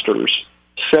pastors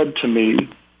said to me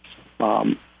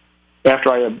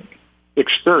after I had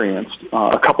experienced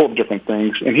a couple of different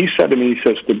things, and he said to me, he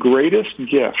says, the greatest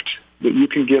gift that you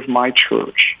can give my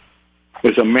church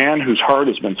is a man whose heart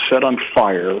has been set on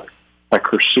fire by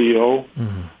Cursillo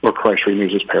or Christ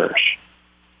Renews His Parish.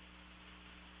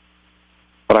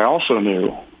 But I also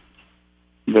knew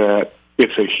that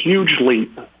it's a huge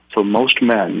leap for most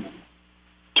men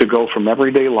to go from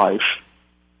everyday life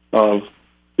of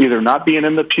either not being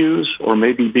in the pews or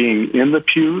maybe being in the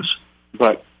pews,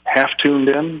 but half tuned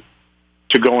in,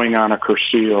 to going on a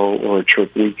Cursillo or a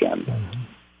church weekend.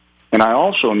 And I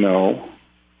also know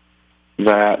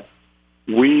that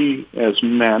we as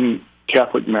men,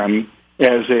 Catholic men,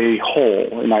 as a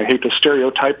whole, and I hate to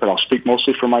stereotype, but I'll speak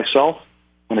mostly for myself,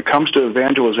 when it comes to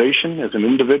evangelization as an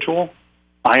individual,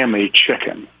 I am a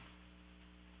chicken.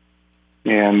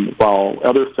 And while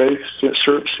other faiths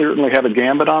certainly have a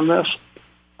gambit on this,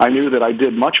 I knew that I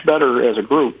did much better as a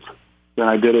group than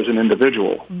I did as an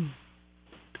individual.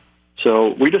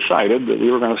 So we decided that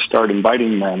we were going to start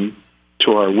inviting men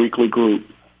to our weekly group,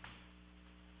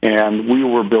 and we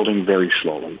were building very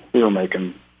slowly. We were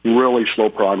making really slow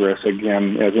progress.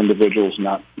 Again, as individuals,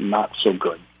 not so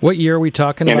good. What year are we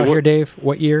talking about here, Dave?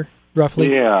 What year,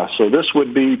 roughly? Yeah, so this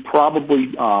would be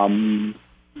probably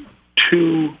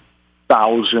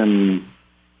 2000.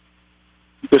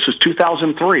 This is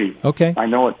 2003. Okay. I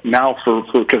know it now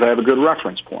because I have a good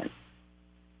reference point.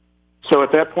 So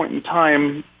at that point in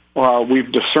time,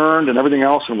 we've discerned and everything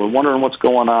else, and we're wondering what's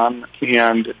going on.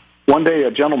 And one day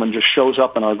a gentleman just shows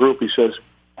up in our group. He says,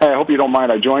 hey, I hope you don't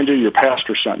mind. I joined you. Your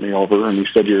pastor sent me over, and he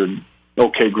said you're an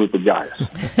okay group of guys.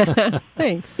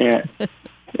 Thanks. And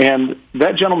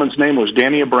that gentleman's name was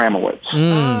Danny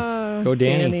Abramowitz. Go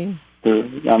Danny.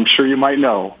 I'm sure you might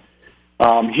know.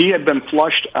 He had been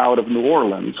flushed out of New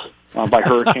Orleans by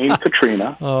Hurricane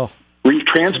Katrina,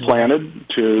 retransplanted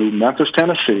to Memphis,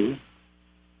 Tennessee,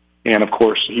 and, of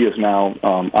course, he is now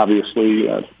obviously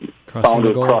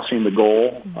founder of Crossing the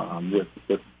Goal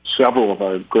with several of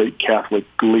our great Catholic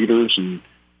leaders and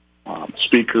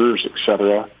speakers,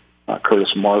 etc.,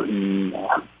 Curtis Martin,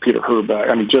 Peter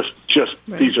Herbeck. I mean, just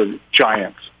right. These are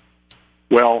giants.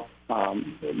 Well,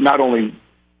 not only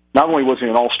was he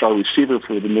an all-star receiver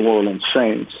for the New Orleans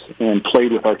Saints and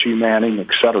played with Archie Manning,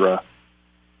 etc.,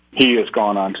 he has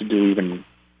gone on to do even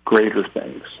greater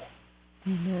things.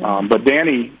 But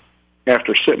Danny,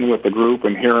 after sitting with the group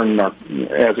and hearing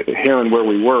where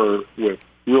we were with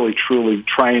really truly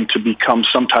trying to become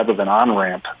some type of an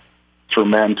on-ramp for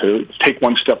men to take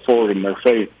one step forward in their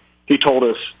faith, he told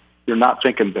us, you're not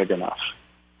thinking big enough.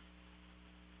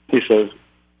 He says,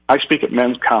 I speak at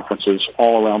men's conferences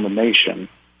all around the nation,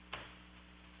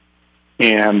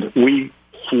 and we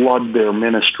flood their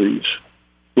ministries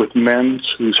with men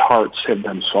whose hearts have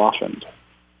been softened,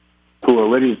 who are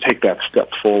ready to take that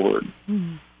step forward.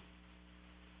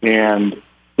 And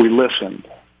we listened,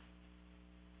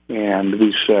 and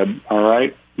we said, all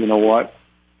right, you know what?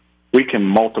 We can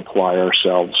multiply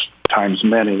ourselves times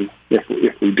many if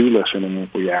we do listen and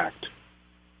if we act.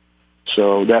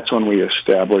 So that's when we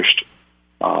established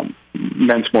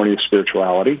Men's Morning of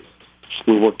Spirituality.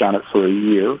 We worked on it for a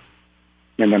year,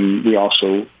 and then we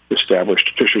also established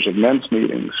Fishers of Men's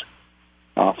meetings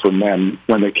for men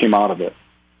when they came out of it,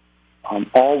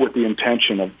 all with the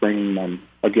intention of bringing them,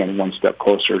 again, one step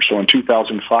closer. So in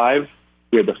 2005,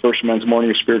 we had the first Men's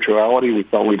Morning of Spirituality. We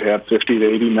thought we'd have 50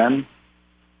 to 80 men.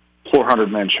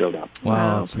 400 men showed up.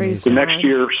 Wow, praise the God. Next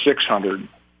year, 600.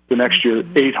 The next year,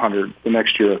 800. The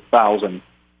next year, 1,000.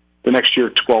 The next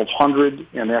year, 1,200.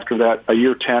 And after that, a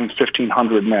year 10,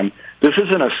 1,500 men. This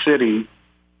is in a city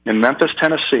in Memphis,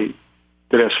 Tennessee,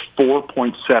 that has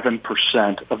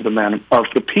 4.7% of the men, of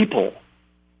the people,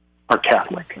 are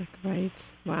Catholic.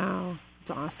 Right. Wow.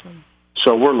 That's awesome.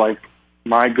 So we're like,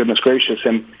 my goodness gracious.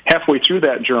 And halfway through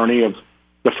that journey of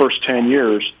the first 10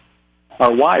 years,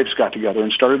 our wives got together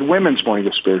and started Women's Morning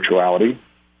of Spirituality,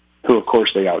 who, of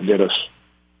course, they outdid us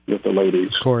with the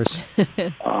ladies. Of course.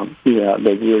 They're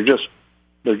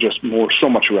just so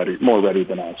much more ready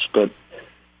than us. But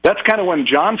that's kind of when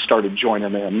John started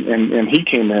joining in, and he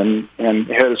came in and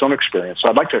had his own experience. So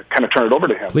I'd like to kind of turn it over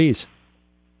to him. Please.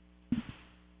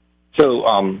 So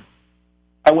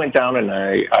I went down and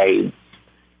I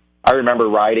remember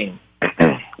riding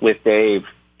with Dave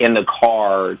in the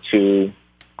car to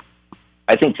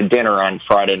dinner on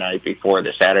Friday night before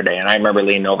the Saturday, and I remember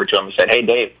leaning over to him and said, hey,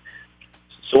 Dave,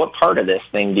 so what part of this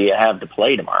thing do you have to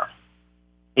play tomorrow?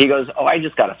 He goes, I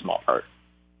just got a small part.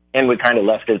 And we kind of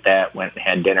left it at that, went and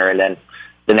had dinner, and then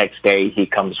the next day he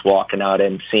comes walking out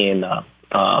and seeing the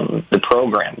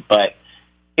program. But,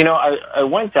 I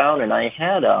went down and I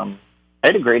had a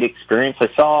great experience. I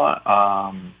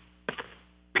saw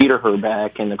Peter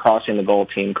Herbeck and the Crossing the Goal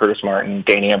team, Curtis Martin,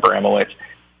 Danny Abramowitz.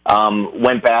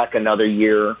 Went back another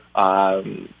year,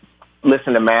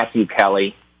 listened to Matthew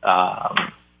Kelly.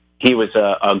 He was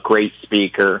a great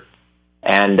speaker,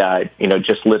 and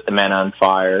just lit the men on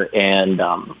fire. And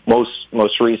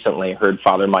most recently, heard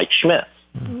Father Mike Schmitz,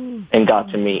 and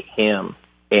got to meet him.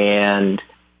 And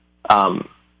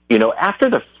after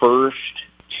the first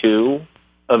two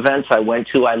events I went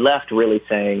to, I left really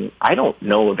saying, I don't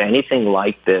know of anything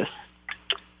like this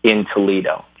in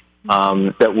Toledo,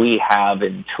 that we have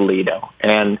in Toledo.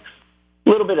 And a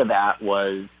little bit of that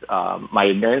was my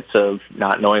ignorance of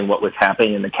not knowing what was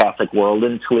happening in the Catholic world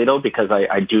in Toledo, because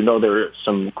I do know there are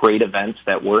some great events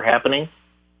that were happening.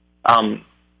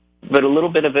 But a little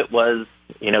bit of it was,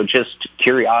 just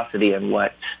curiosity and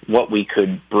what we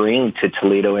could bring to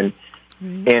Toledo. And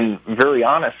very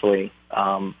honestly,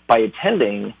 by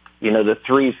attending, the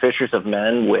 3 Fishers of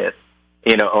Men with,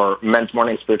 or Men's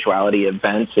Morning Spirituality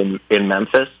events in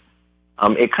Memphis,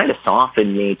 it kind of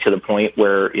softened me to the point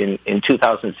where in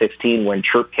 2016, when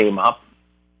CHIRP came up,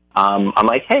 I'm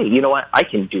like, hey, you know what? I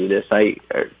can do this. I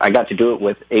got to do it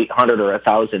with 800 or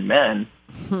 1,000 men.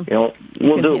 We'll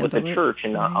do it with the church,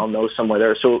 and I'll know somewhere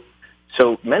there. So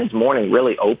Men's Morning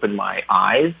really opened my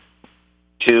eyes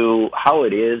to how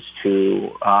it is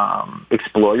to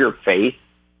explore your faith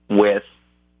with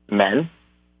men.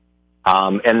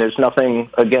 And there's nothing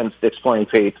against exploring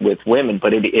faith with women,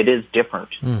 but it is different.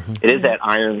 Mm-hmm. It is that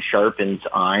iron sharpens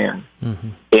iron. Mm-hmm.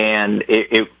 And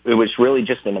it was really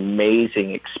just an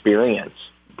amazing experience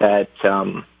that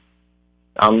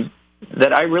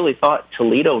that I really thought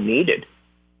Toledo needed.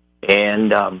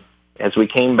 And as we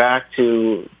came back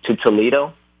to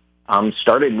Toledo,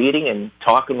 started meeting and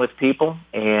talking with people,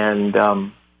 and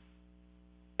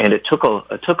it took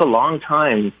a long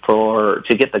time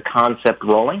to get the concept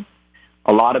rolling.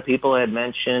 A lot of people had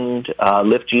mentioned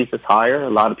Lift Jesus Higher. A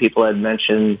lot of people had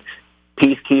mentioned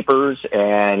Peacekeepers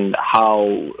and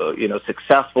how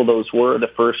successful those were the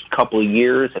first couple of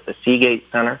years at the Seagate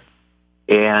Center.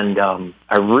 And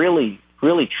I really,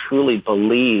 really, truly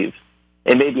believe,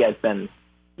 and maybe I've been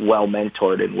well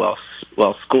mentored and well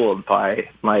schooled by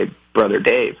my brother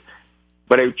Dave,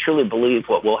 but I truly believe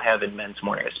what we'll have in Men's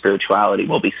Morning of Spirituality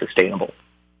will be sustainable.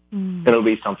 It'll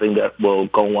be something that will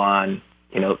go on,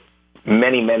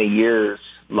 many, many years,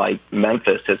 like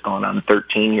Memphis has gone on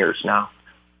 13 years now,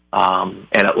 and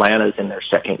Atlanta's in their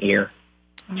second year.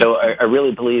 So I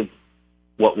really believe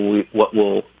what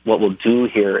we'll do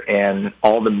here, and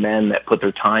all the men that put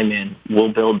their time in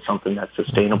will build something that's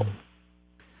sustainable.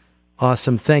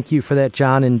 Awesome. Thank you for that,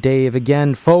 John and Dave.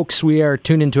 Again, folks, we are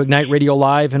tuned into Ignite Radio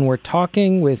Live, and we're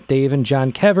talking with Dave and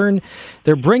John Kevern.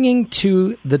 They're bringing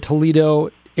to the Toledo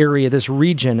area, this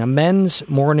region, a Men's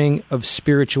Morning of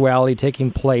Spirituality taking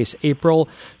place April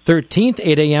 13th,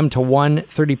 8 a.m. to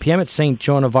 1:30 p.m. at St.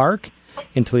 Joan of Arc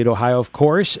in Toledo, Ohio, of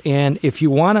course. And if you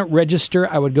want to register,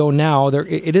 I would go now.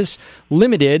 It is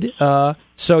limited,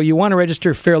 so you want to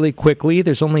register fairly quickly.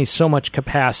 There's only so much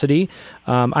capacity.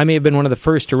 I may have been one of the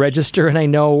first to register, and I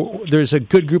know there's a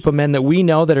good group of men that we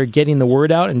know that are getting the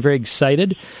word out and very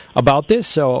excited about this.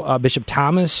 So Bishop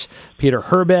Thomas, Peter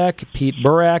Herbeck, Pete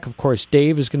Burak, of course,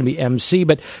 Dave is going to be MC.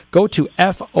 But go to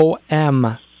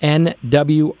FOMNWO.org,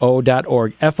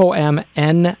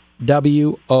 FOMNWO.org.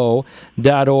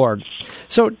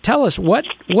 So tell us, what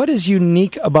is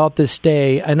unique about this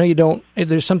day? I know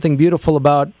there's something beautiful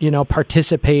about,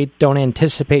 participate, don't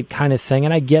anticipate kind of thing,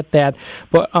 and I get that.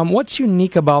 But what's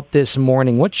unique about this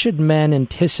morning? What should men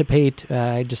anticipate?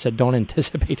 I just said don't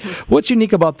anticipate. What's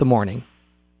unique about the morning?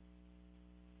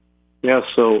 Yeah,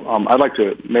 so I'd like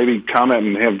to maybe comment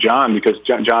and have John, because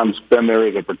John's been there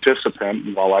as a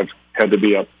participant while I've had to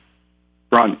be up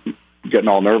front getting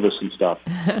all nervous and stuff.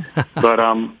 But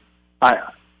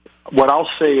what I'll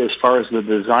say as far as the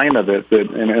design of it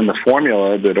and the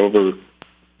formula that over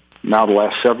now the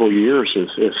last several years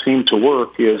has seemed to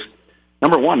work is,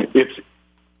 number one, it's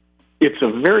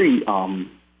a very,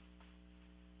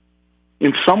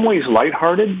 in some ways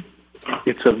lighthearted.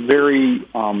 It's a very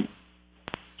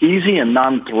easy and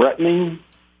non-threatening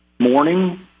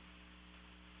morning,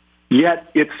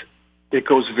 yet it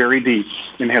goes very deep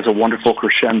and has a wonderful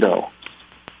crescendo.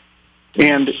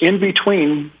 And in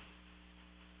between,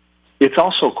 it's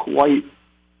also quite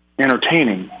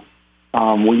entertaining.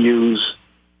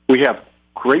 We have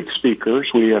great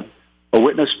speakers. We have a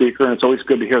witness speaker, and it's always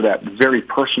good to hear that very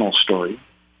personal story.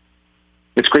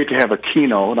 It's great to have a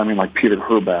keynote, like Peter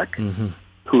Herbeck,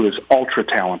 who is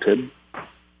ultra-talented.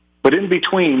 But in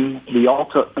between, the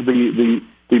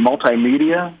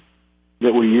multimedia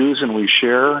that we use and we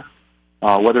share,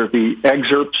 whether it be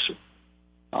excerpts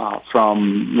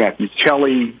from Matthew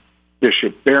Kelly,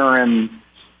 Bishop Barron,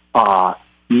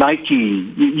 Nike,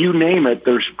 you name it.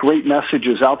 There's great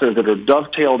messages out there that are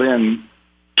dovetailed in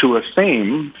to a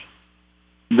theme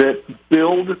that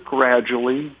build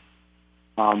gradually.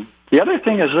 The other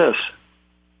thing is this.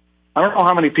 I don't know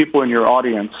how many people in your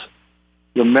audience,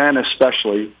 the men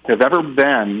especially, have ever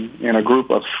been in a group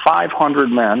of 500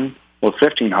 men or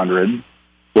 1,500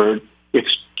 where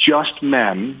it's just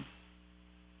men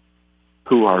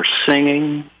who are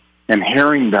singing and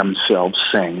hearing themselves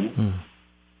sing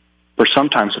for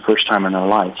sometimes the first time in their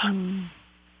life.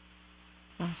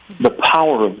 Awesome. The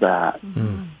power of that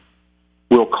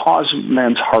will cause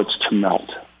men's hearts to melt.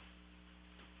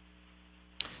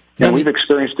 And we've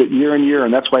experienced it year and year,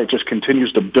 and that's why it just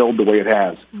continues to build the way it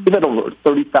has. We've had over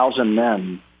 30,000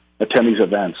 men attend these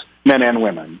events, men and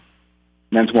women,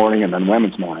 men's morning and then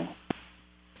women's morning.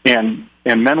 And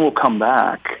men will come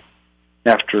back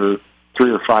after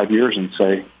 3 or 5 years and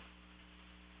say,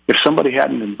 if somebody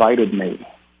hadn't invited me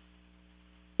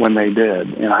when they did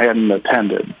and I hadn't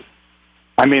attended,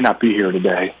 I may not be here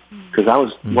today because I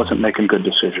wasn't making good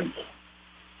decisions.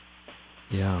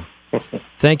 Yeah.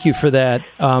 Thank you for that.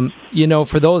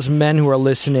 For those men who are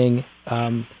listening,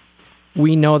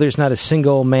 we know there's not a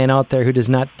single man out there who does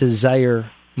not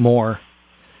desire more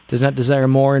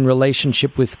in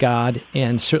relationship with God,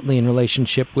 and certainly in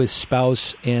relationship with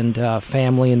spouse and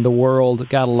family and the world,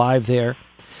 God alive there.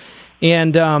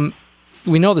 And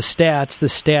we know the stats. The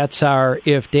stats are,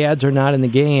 if dads are not in the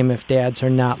game, if dads are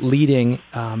not leading,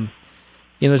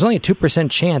 there's only a 2%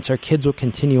 chance our kids will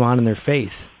continue on in their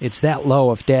faith. It's that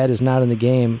low if dad is not in the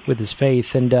game with his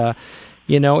faith. And,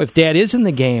 if dad is in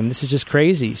the game, this is just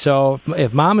crazy. So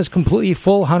if mom is completely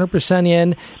full, 100%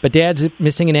 in, but dad's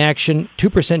missing in action,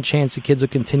 2% chance the kids will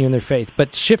continue in their faith.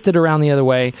 But shift it around the other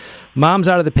way. Mom's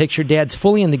out of the picture. Dad's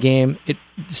fully in the game.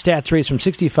 Stats raise from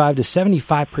 65 to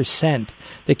 75%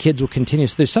 the kids will continue.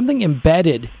 So there's something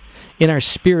embedded in our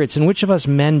spirits, and which of us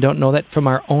men don't know that from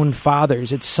our own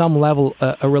fathers? It's some level,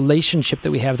 a relationship that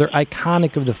we have. They're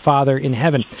iconic of the Father in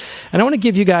heaven. And I want to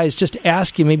give you guys, just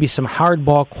ask you maybe some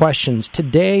hardball questions.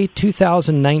 Today,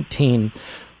 2019,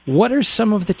 what are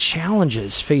some of the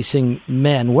challenges facing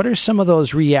men? What are some of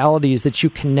those realities that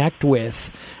you connect with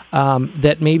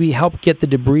that maybe help get the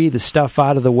debris, the stuff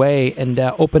out of the way, and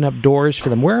open up doors for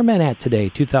them? Where are men at today,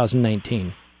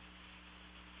 2019?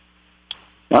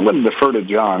 I'm going to defer to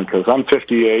John because I'm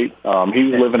 58. He's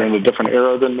living in a different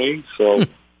era than me. So,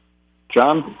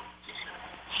 John?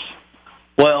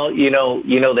 Well,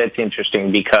 that's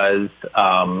interesting because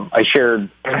I shared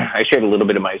a little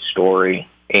bit of my story,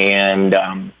 and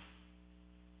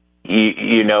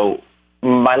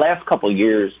my last couple of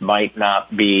years might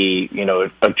not be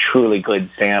a truly good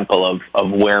sample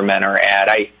of where men are at.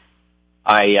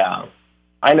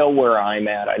 I know where I'm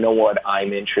at. I know what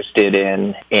I'm interested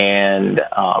in, and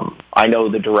I know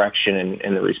the direction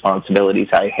and the responsibilities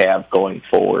I have going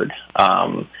forward.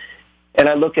 And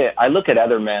I look at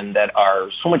other men that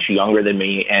are so much younger than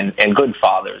me and good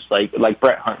fathers, like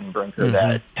Brett Huntenbrinker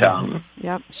that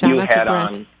you had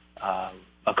on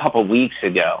a couple weeks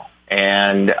ago.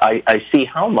 And I see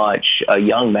how much a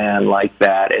young man like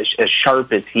that, as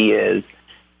sharp as he is,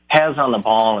 has on the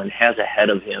ball and has ahead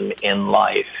of him in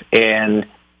life. And,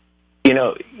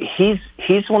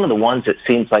 he's one of the ones that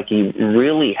seems like he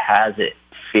really has it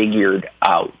figured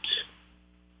out.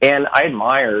 And I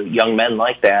admire young men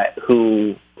like that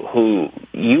who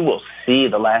you will see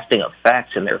the lasting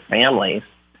effects in their families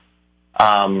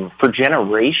for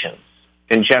generations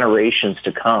and generations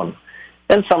to come.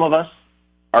 And some of us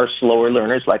are slower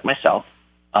learners like myself.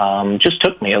 Just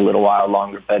took me a little while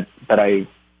longer, but I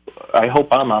hope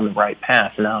I'm on the right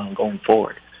path now and going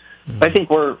forward. Mm-hmm. I think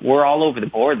we're all over the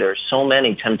board. There's so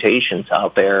many temptations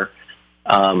out there,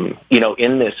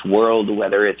 in this world,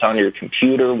 whether it's on your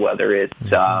computer, whether it's,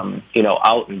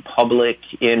 out in public,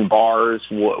 in bars,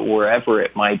 wherever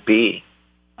it might be.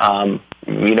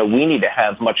 We need to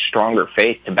have much stronger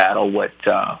faith to battle what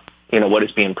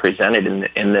is being presented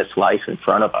in this life in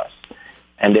front of us.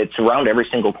 And it's around every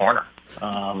single corner.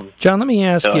 John, let me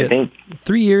ask you,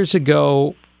 3 years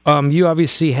ago, you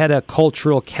obviously had a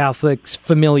cultural Catholic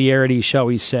familiarity, shall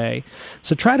we say.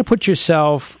 So try to put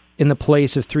yourself in the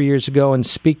place of 3 years ago and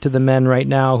speak to the men right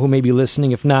now who may be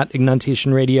listening. If not,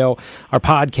 Ignunciation Radio, our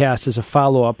podcast is a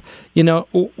follow-up.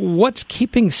 What's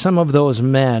keeping some of those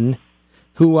men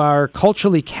who are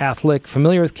culturally Catholic,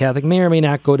 familiar with Catholic, may or may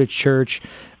not go to church?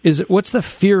 What's the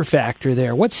fear factor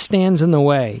there? What stands in the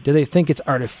way? Do they think it's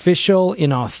artificial,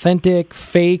 inauthentic,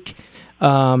 fake?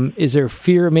 Is there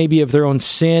fear maybe of their own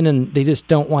sin and they just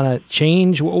don't want to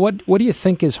change? What do you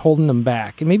think is holding them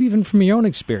back? And maybe even from your own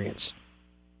experience.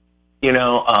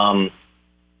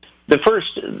 The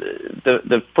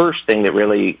first thing that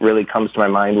really comes to my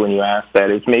mind when you ask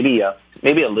that is maybe a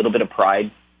little bit of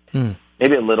pride,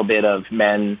 maybe a little bit of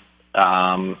men,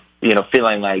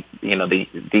 feeling like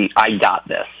the I got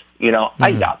this,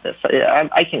 I got this,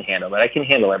 I can handle it, I can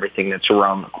handle everything that's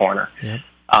around the corner. Yeah.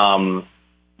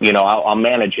 I'll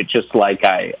manage it just like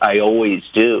I always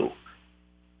do.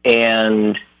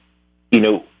 And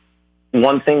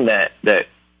one thing that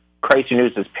Christ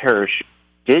Renews This Parish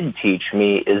did teach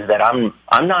me is that I'm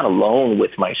not alone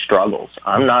with my struggles.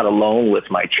 I'm not alone with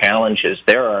my challenges.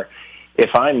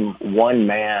 If I'm one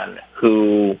man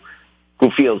who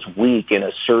feels weak in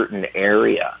a certain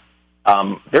area,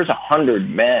 there's 100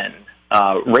 men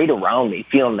right around me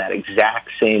feeling that exact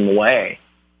same way,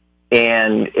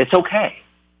 and it's okay.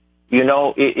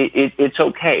 It's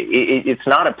okay. It's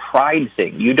not a pride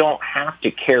thing. You don't have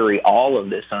to carry all of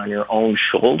this on your own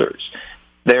shoulders.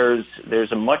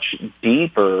 There's a much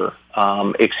deeper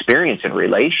experience and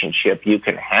relationship you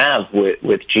can have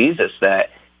with Jesus that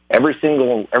every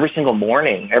single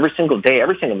morning, every single day,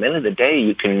 every single minute of the day,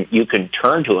 you can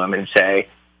turn to him and say,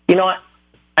 you know what,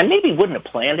 I maybe wouldn't have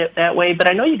planned it that way, but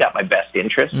I know you got my best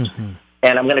interest, and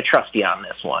I'm going to trust you on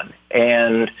this one.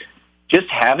 And just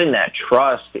having that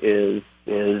trust is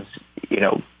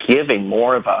giving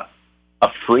more of a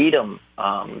freedom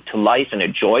to life and a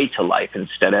joy to life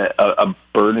instead of a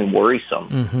burden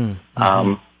worrisome.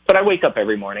 But I wake up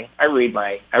every morning. I read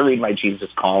my Jesus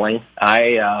Calling.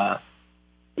 I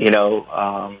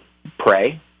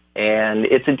pray, and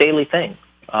it's a daily thing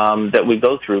that we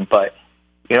go through. But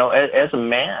as a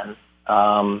man,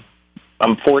 I'm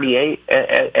 48.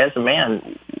 As a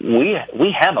man,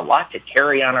 we have a lot to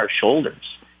carry on our shoulders,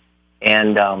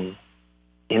 and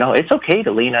it's okay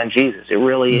to lean on Jesus. It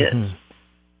really is.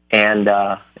 And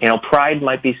pride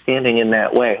might be standing in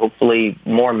that way. Hopefully,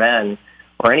 more men,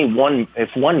 or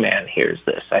if one man hears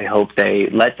this, I hope they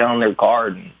let down their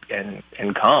guard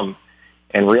and come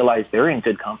and realize they're in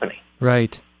good company.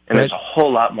 Right. And there's a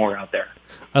whole lot more out there.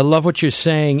 I love what you're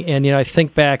saying, and I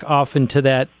think back often to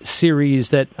that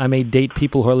series that I may date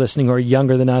people who are listening who are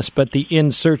younger than us, but the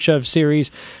In Search Of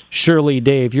series. Surely,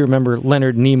 Dave, you remember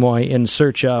Leonard Nimoy, In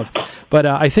Search Of. But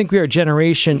I think we are a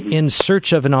generation in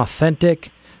search of an authentic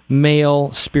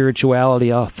male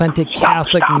spirituality, authentic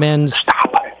Catholic men's...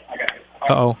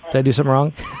 Uh-oh, did I do something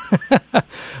wrong?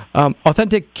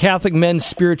 Authentic Catholic men's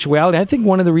spirituality. I think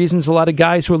one of the reasons a lot of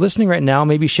guys who are listening right now,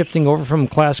 maybe shifting over from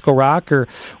classical rock or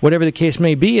whatever the case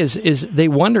may be, is they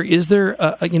wonder, is there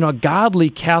a godly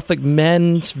Catholic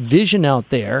men's vision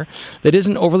out there that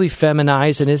isn't overly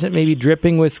feminized and isn't maybe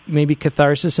dripping with maybe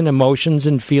catharsis and emotions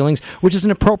and feelings, which is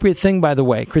an appropriate thing, by the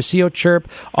way. Crescio Chirp,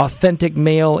 authentic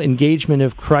male engagement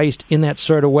of Christ in that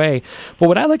sort of way. But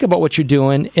what I like about what you're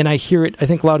doing, and I hear it, I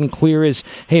think, loud and clear, is,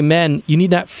 hey, men, you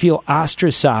need not feel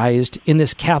ostracized in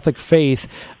this Catholic faith.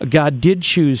 God did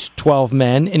choose 12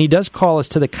 men, and he does call us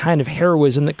to the kind of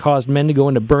heroism that caused men to go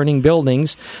into burning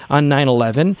buildings on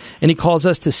 9/11, and he calls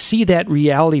us to see that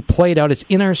reality played out. It's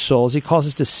in our souls. He calls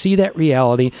us to see that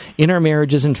reality in our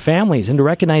marriages and families, and to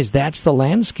recognize that's the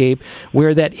landscape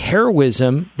where that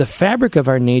heroism, the fabric of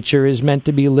our nature, is meant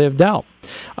to be lived out.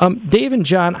 Dave and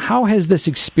John, how has this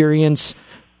experience...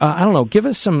 give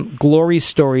us some glory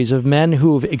stories of men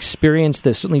who've experienced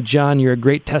this. Certainly, John, you're a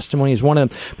great testimony as one of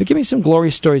them. But give me some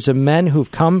glory stories of men who've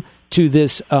come to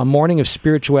this morning of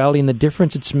spirituality and the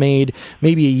difference it's made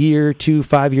maybe a year, 2,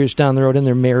 5 years down the road in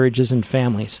their marriages and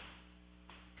families.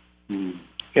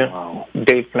 Yeah. Wow.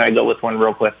 Dave, can I go with one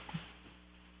real quick?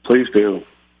 Please do.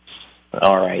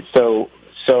 All right. So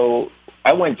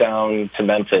I went down to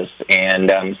Memphis and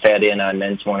sat in on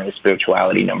Men's Morning of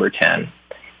Spirituality number 10.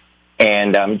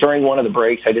 And during one of the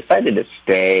breaks, I decided to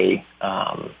stay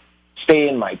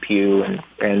in my pew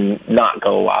and not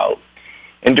go out.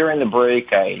 And during the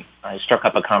break, I struck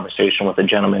up a conversation with a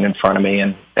gentleman in front of me,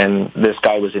 and this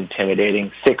guy was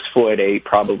intimidating, 6'8",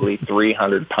 probably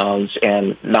 300 pounds,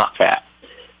 and not fat.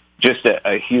 Just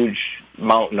a huge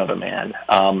mountain of a man.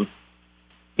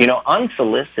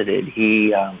 Unsolicited,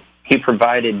 he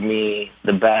provided me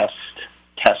the best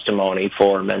testimony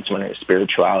for Men's Morning of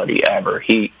Spirituality ever.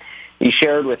 He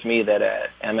shared with me that at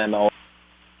MMO,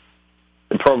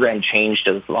 the program changed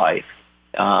his life.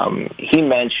 He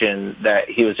mentioned that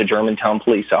he was a Germantown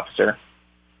police officer,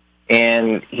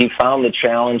 and he found the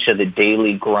challenge of the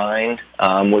daily grind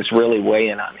was really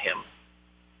weighing on him.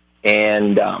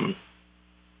 And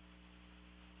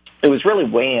it was really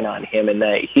weighing on him in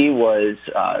that he was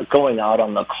going out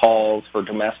on the calls for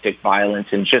domestic violence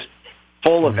and just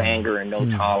full of anger and no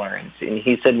tolerance. And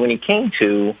he said when he came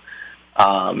to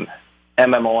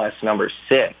MMOS number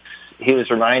 6,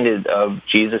 reminded of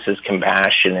Jesus'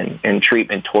 compassion and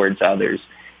treatment towards others,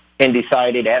 and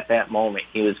decided at that moment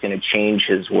he was going to change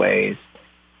his ways.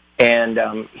 And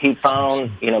he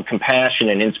found, compassion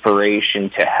and inspiration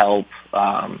to help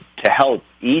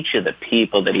each of the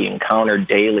people that he encountered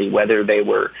daily, whether they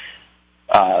were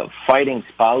fighting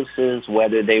spouses,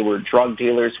 whether they were drug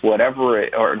dealers, whatever,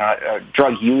 or not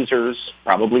drug users,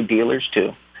 probably dealers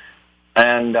too.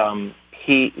 And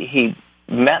he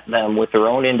met them with their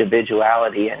own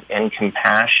individuality and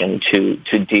compassion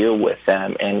to deal with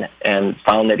them, and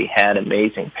found that he had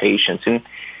amazing patience. And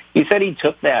he said he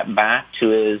took that back to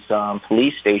his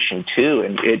police station too,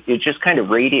 and it just kind of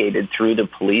radiated through the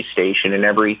police station and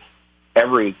every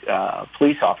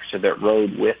police officer that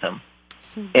rode with him.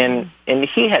 And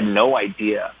he had no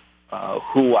idea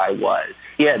who I was.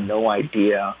 He had no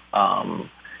idea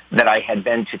that I had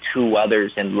been to two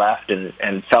others and left,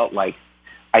 and felt like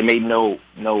I made no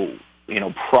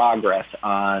progress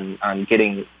on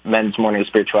getting Men's Morning of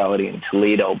Spirituality in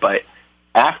Toledo. But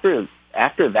after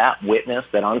that witness,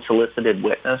 that unsolicited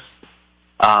witness,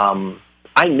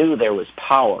 I knew there was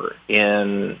power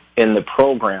in the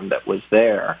program that was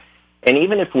there. And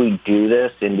even if we do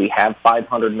this and we have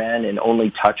 500 men and only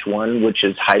touch one, which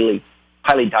is highly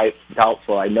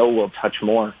doubtful, I know we'll touch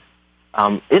more,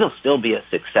 it'll still be a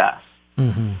success.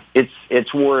 Mm-hmm.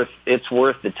 It's worth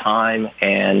the time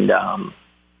and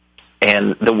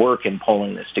the work in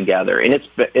pulling this together. And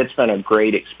it's been a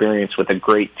great experience with a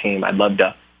great team. I'd love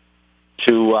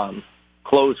to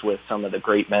close with some of the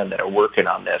great men that are working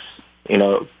on this.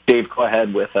 Dave, go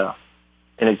ahead with an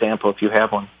example if you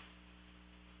have one.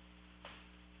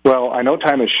 Well, I know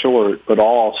time is short, but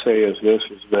all I'll say is this,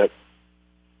 is that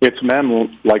it's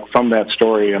men like from that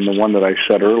story and the one that I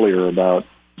said earlier about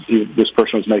this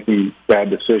person was making bad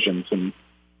decisions and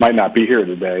might not be here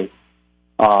today.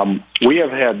 We have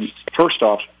had, first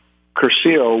off,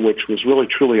 Curcio, which was really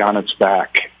truly on its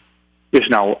back, is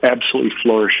now absolutely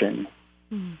flourishing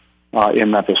in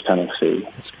Memphis, Tennessee.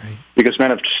 That's great. Because men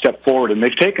have stepped forward, and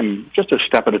they've taken just a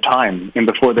step at a time, and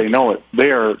before they know it,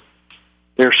 they're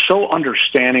so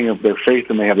understanding of their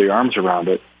faith, and they have their arms around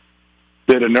it,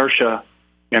 that inertia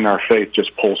in our faith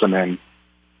just pulls them in.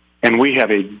 And we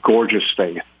have a gorgeous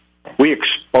faith. We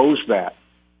expose that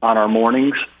on our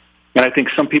mornings, and I think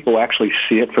some people actually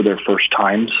see it for their first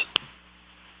times.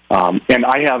 And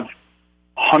I have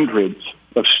hundreds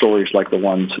of stories like the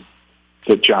ones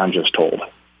that John just told.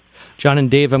 John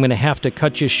and Dave, I'm going to have to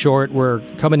cut you short. We're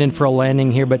coming in for a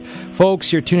landing here. But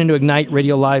folks, you're tuning to Ignite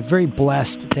Radio Live. Very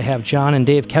blessed to have John and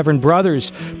Dave Kevern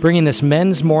brothers bringing this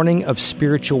Men's Morning of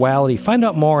Spirituality. Find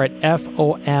out more at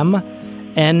FOMNWO.org.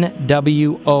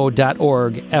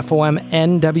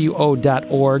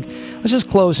 FOMNWO.org. Let's just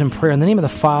close in prayer. In the name of the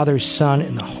Father, Son,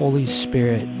 and the Holy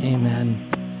Spirit. Amen.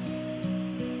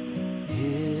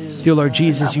 Dear Lord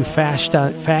Jesus, you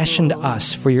fashioned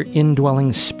us for your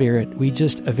indwelling spirit. We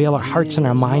just avail our hearts and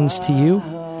our minds to you,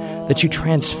 that you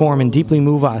transform and deeply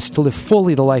move us to live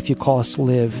fully the life you call us to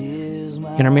live.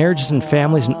 In our marriages and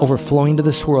families and overflowing to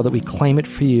this world, that we claim it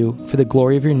for you, for the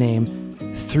glory of your name.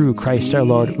 Through Christ our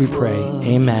Lord, we pray.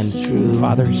 Amen.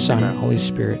 Father, Son, and Holy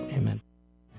Spirit.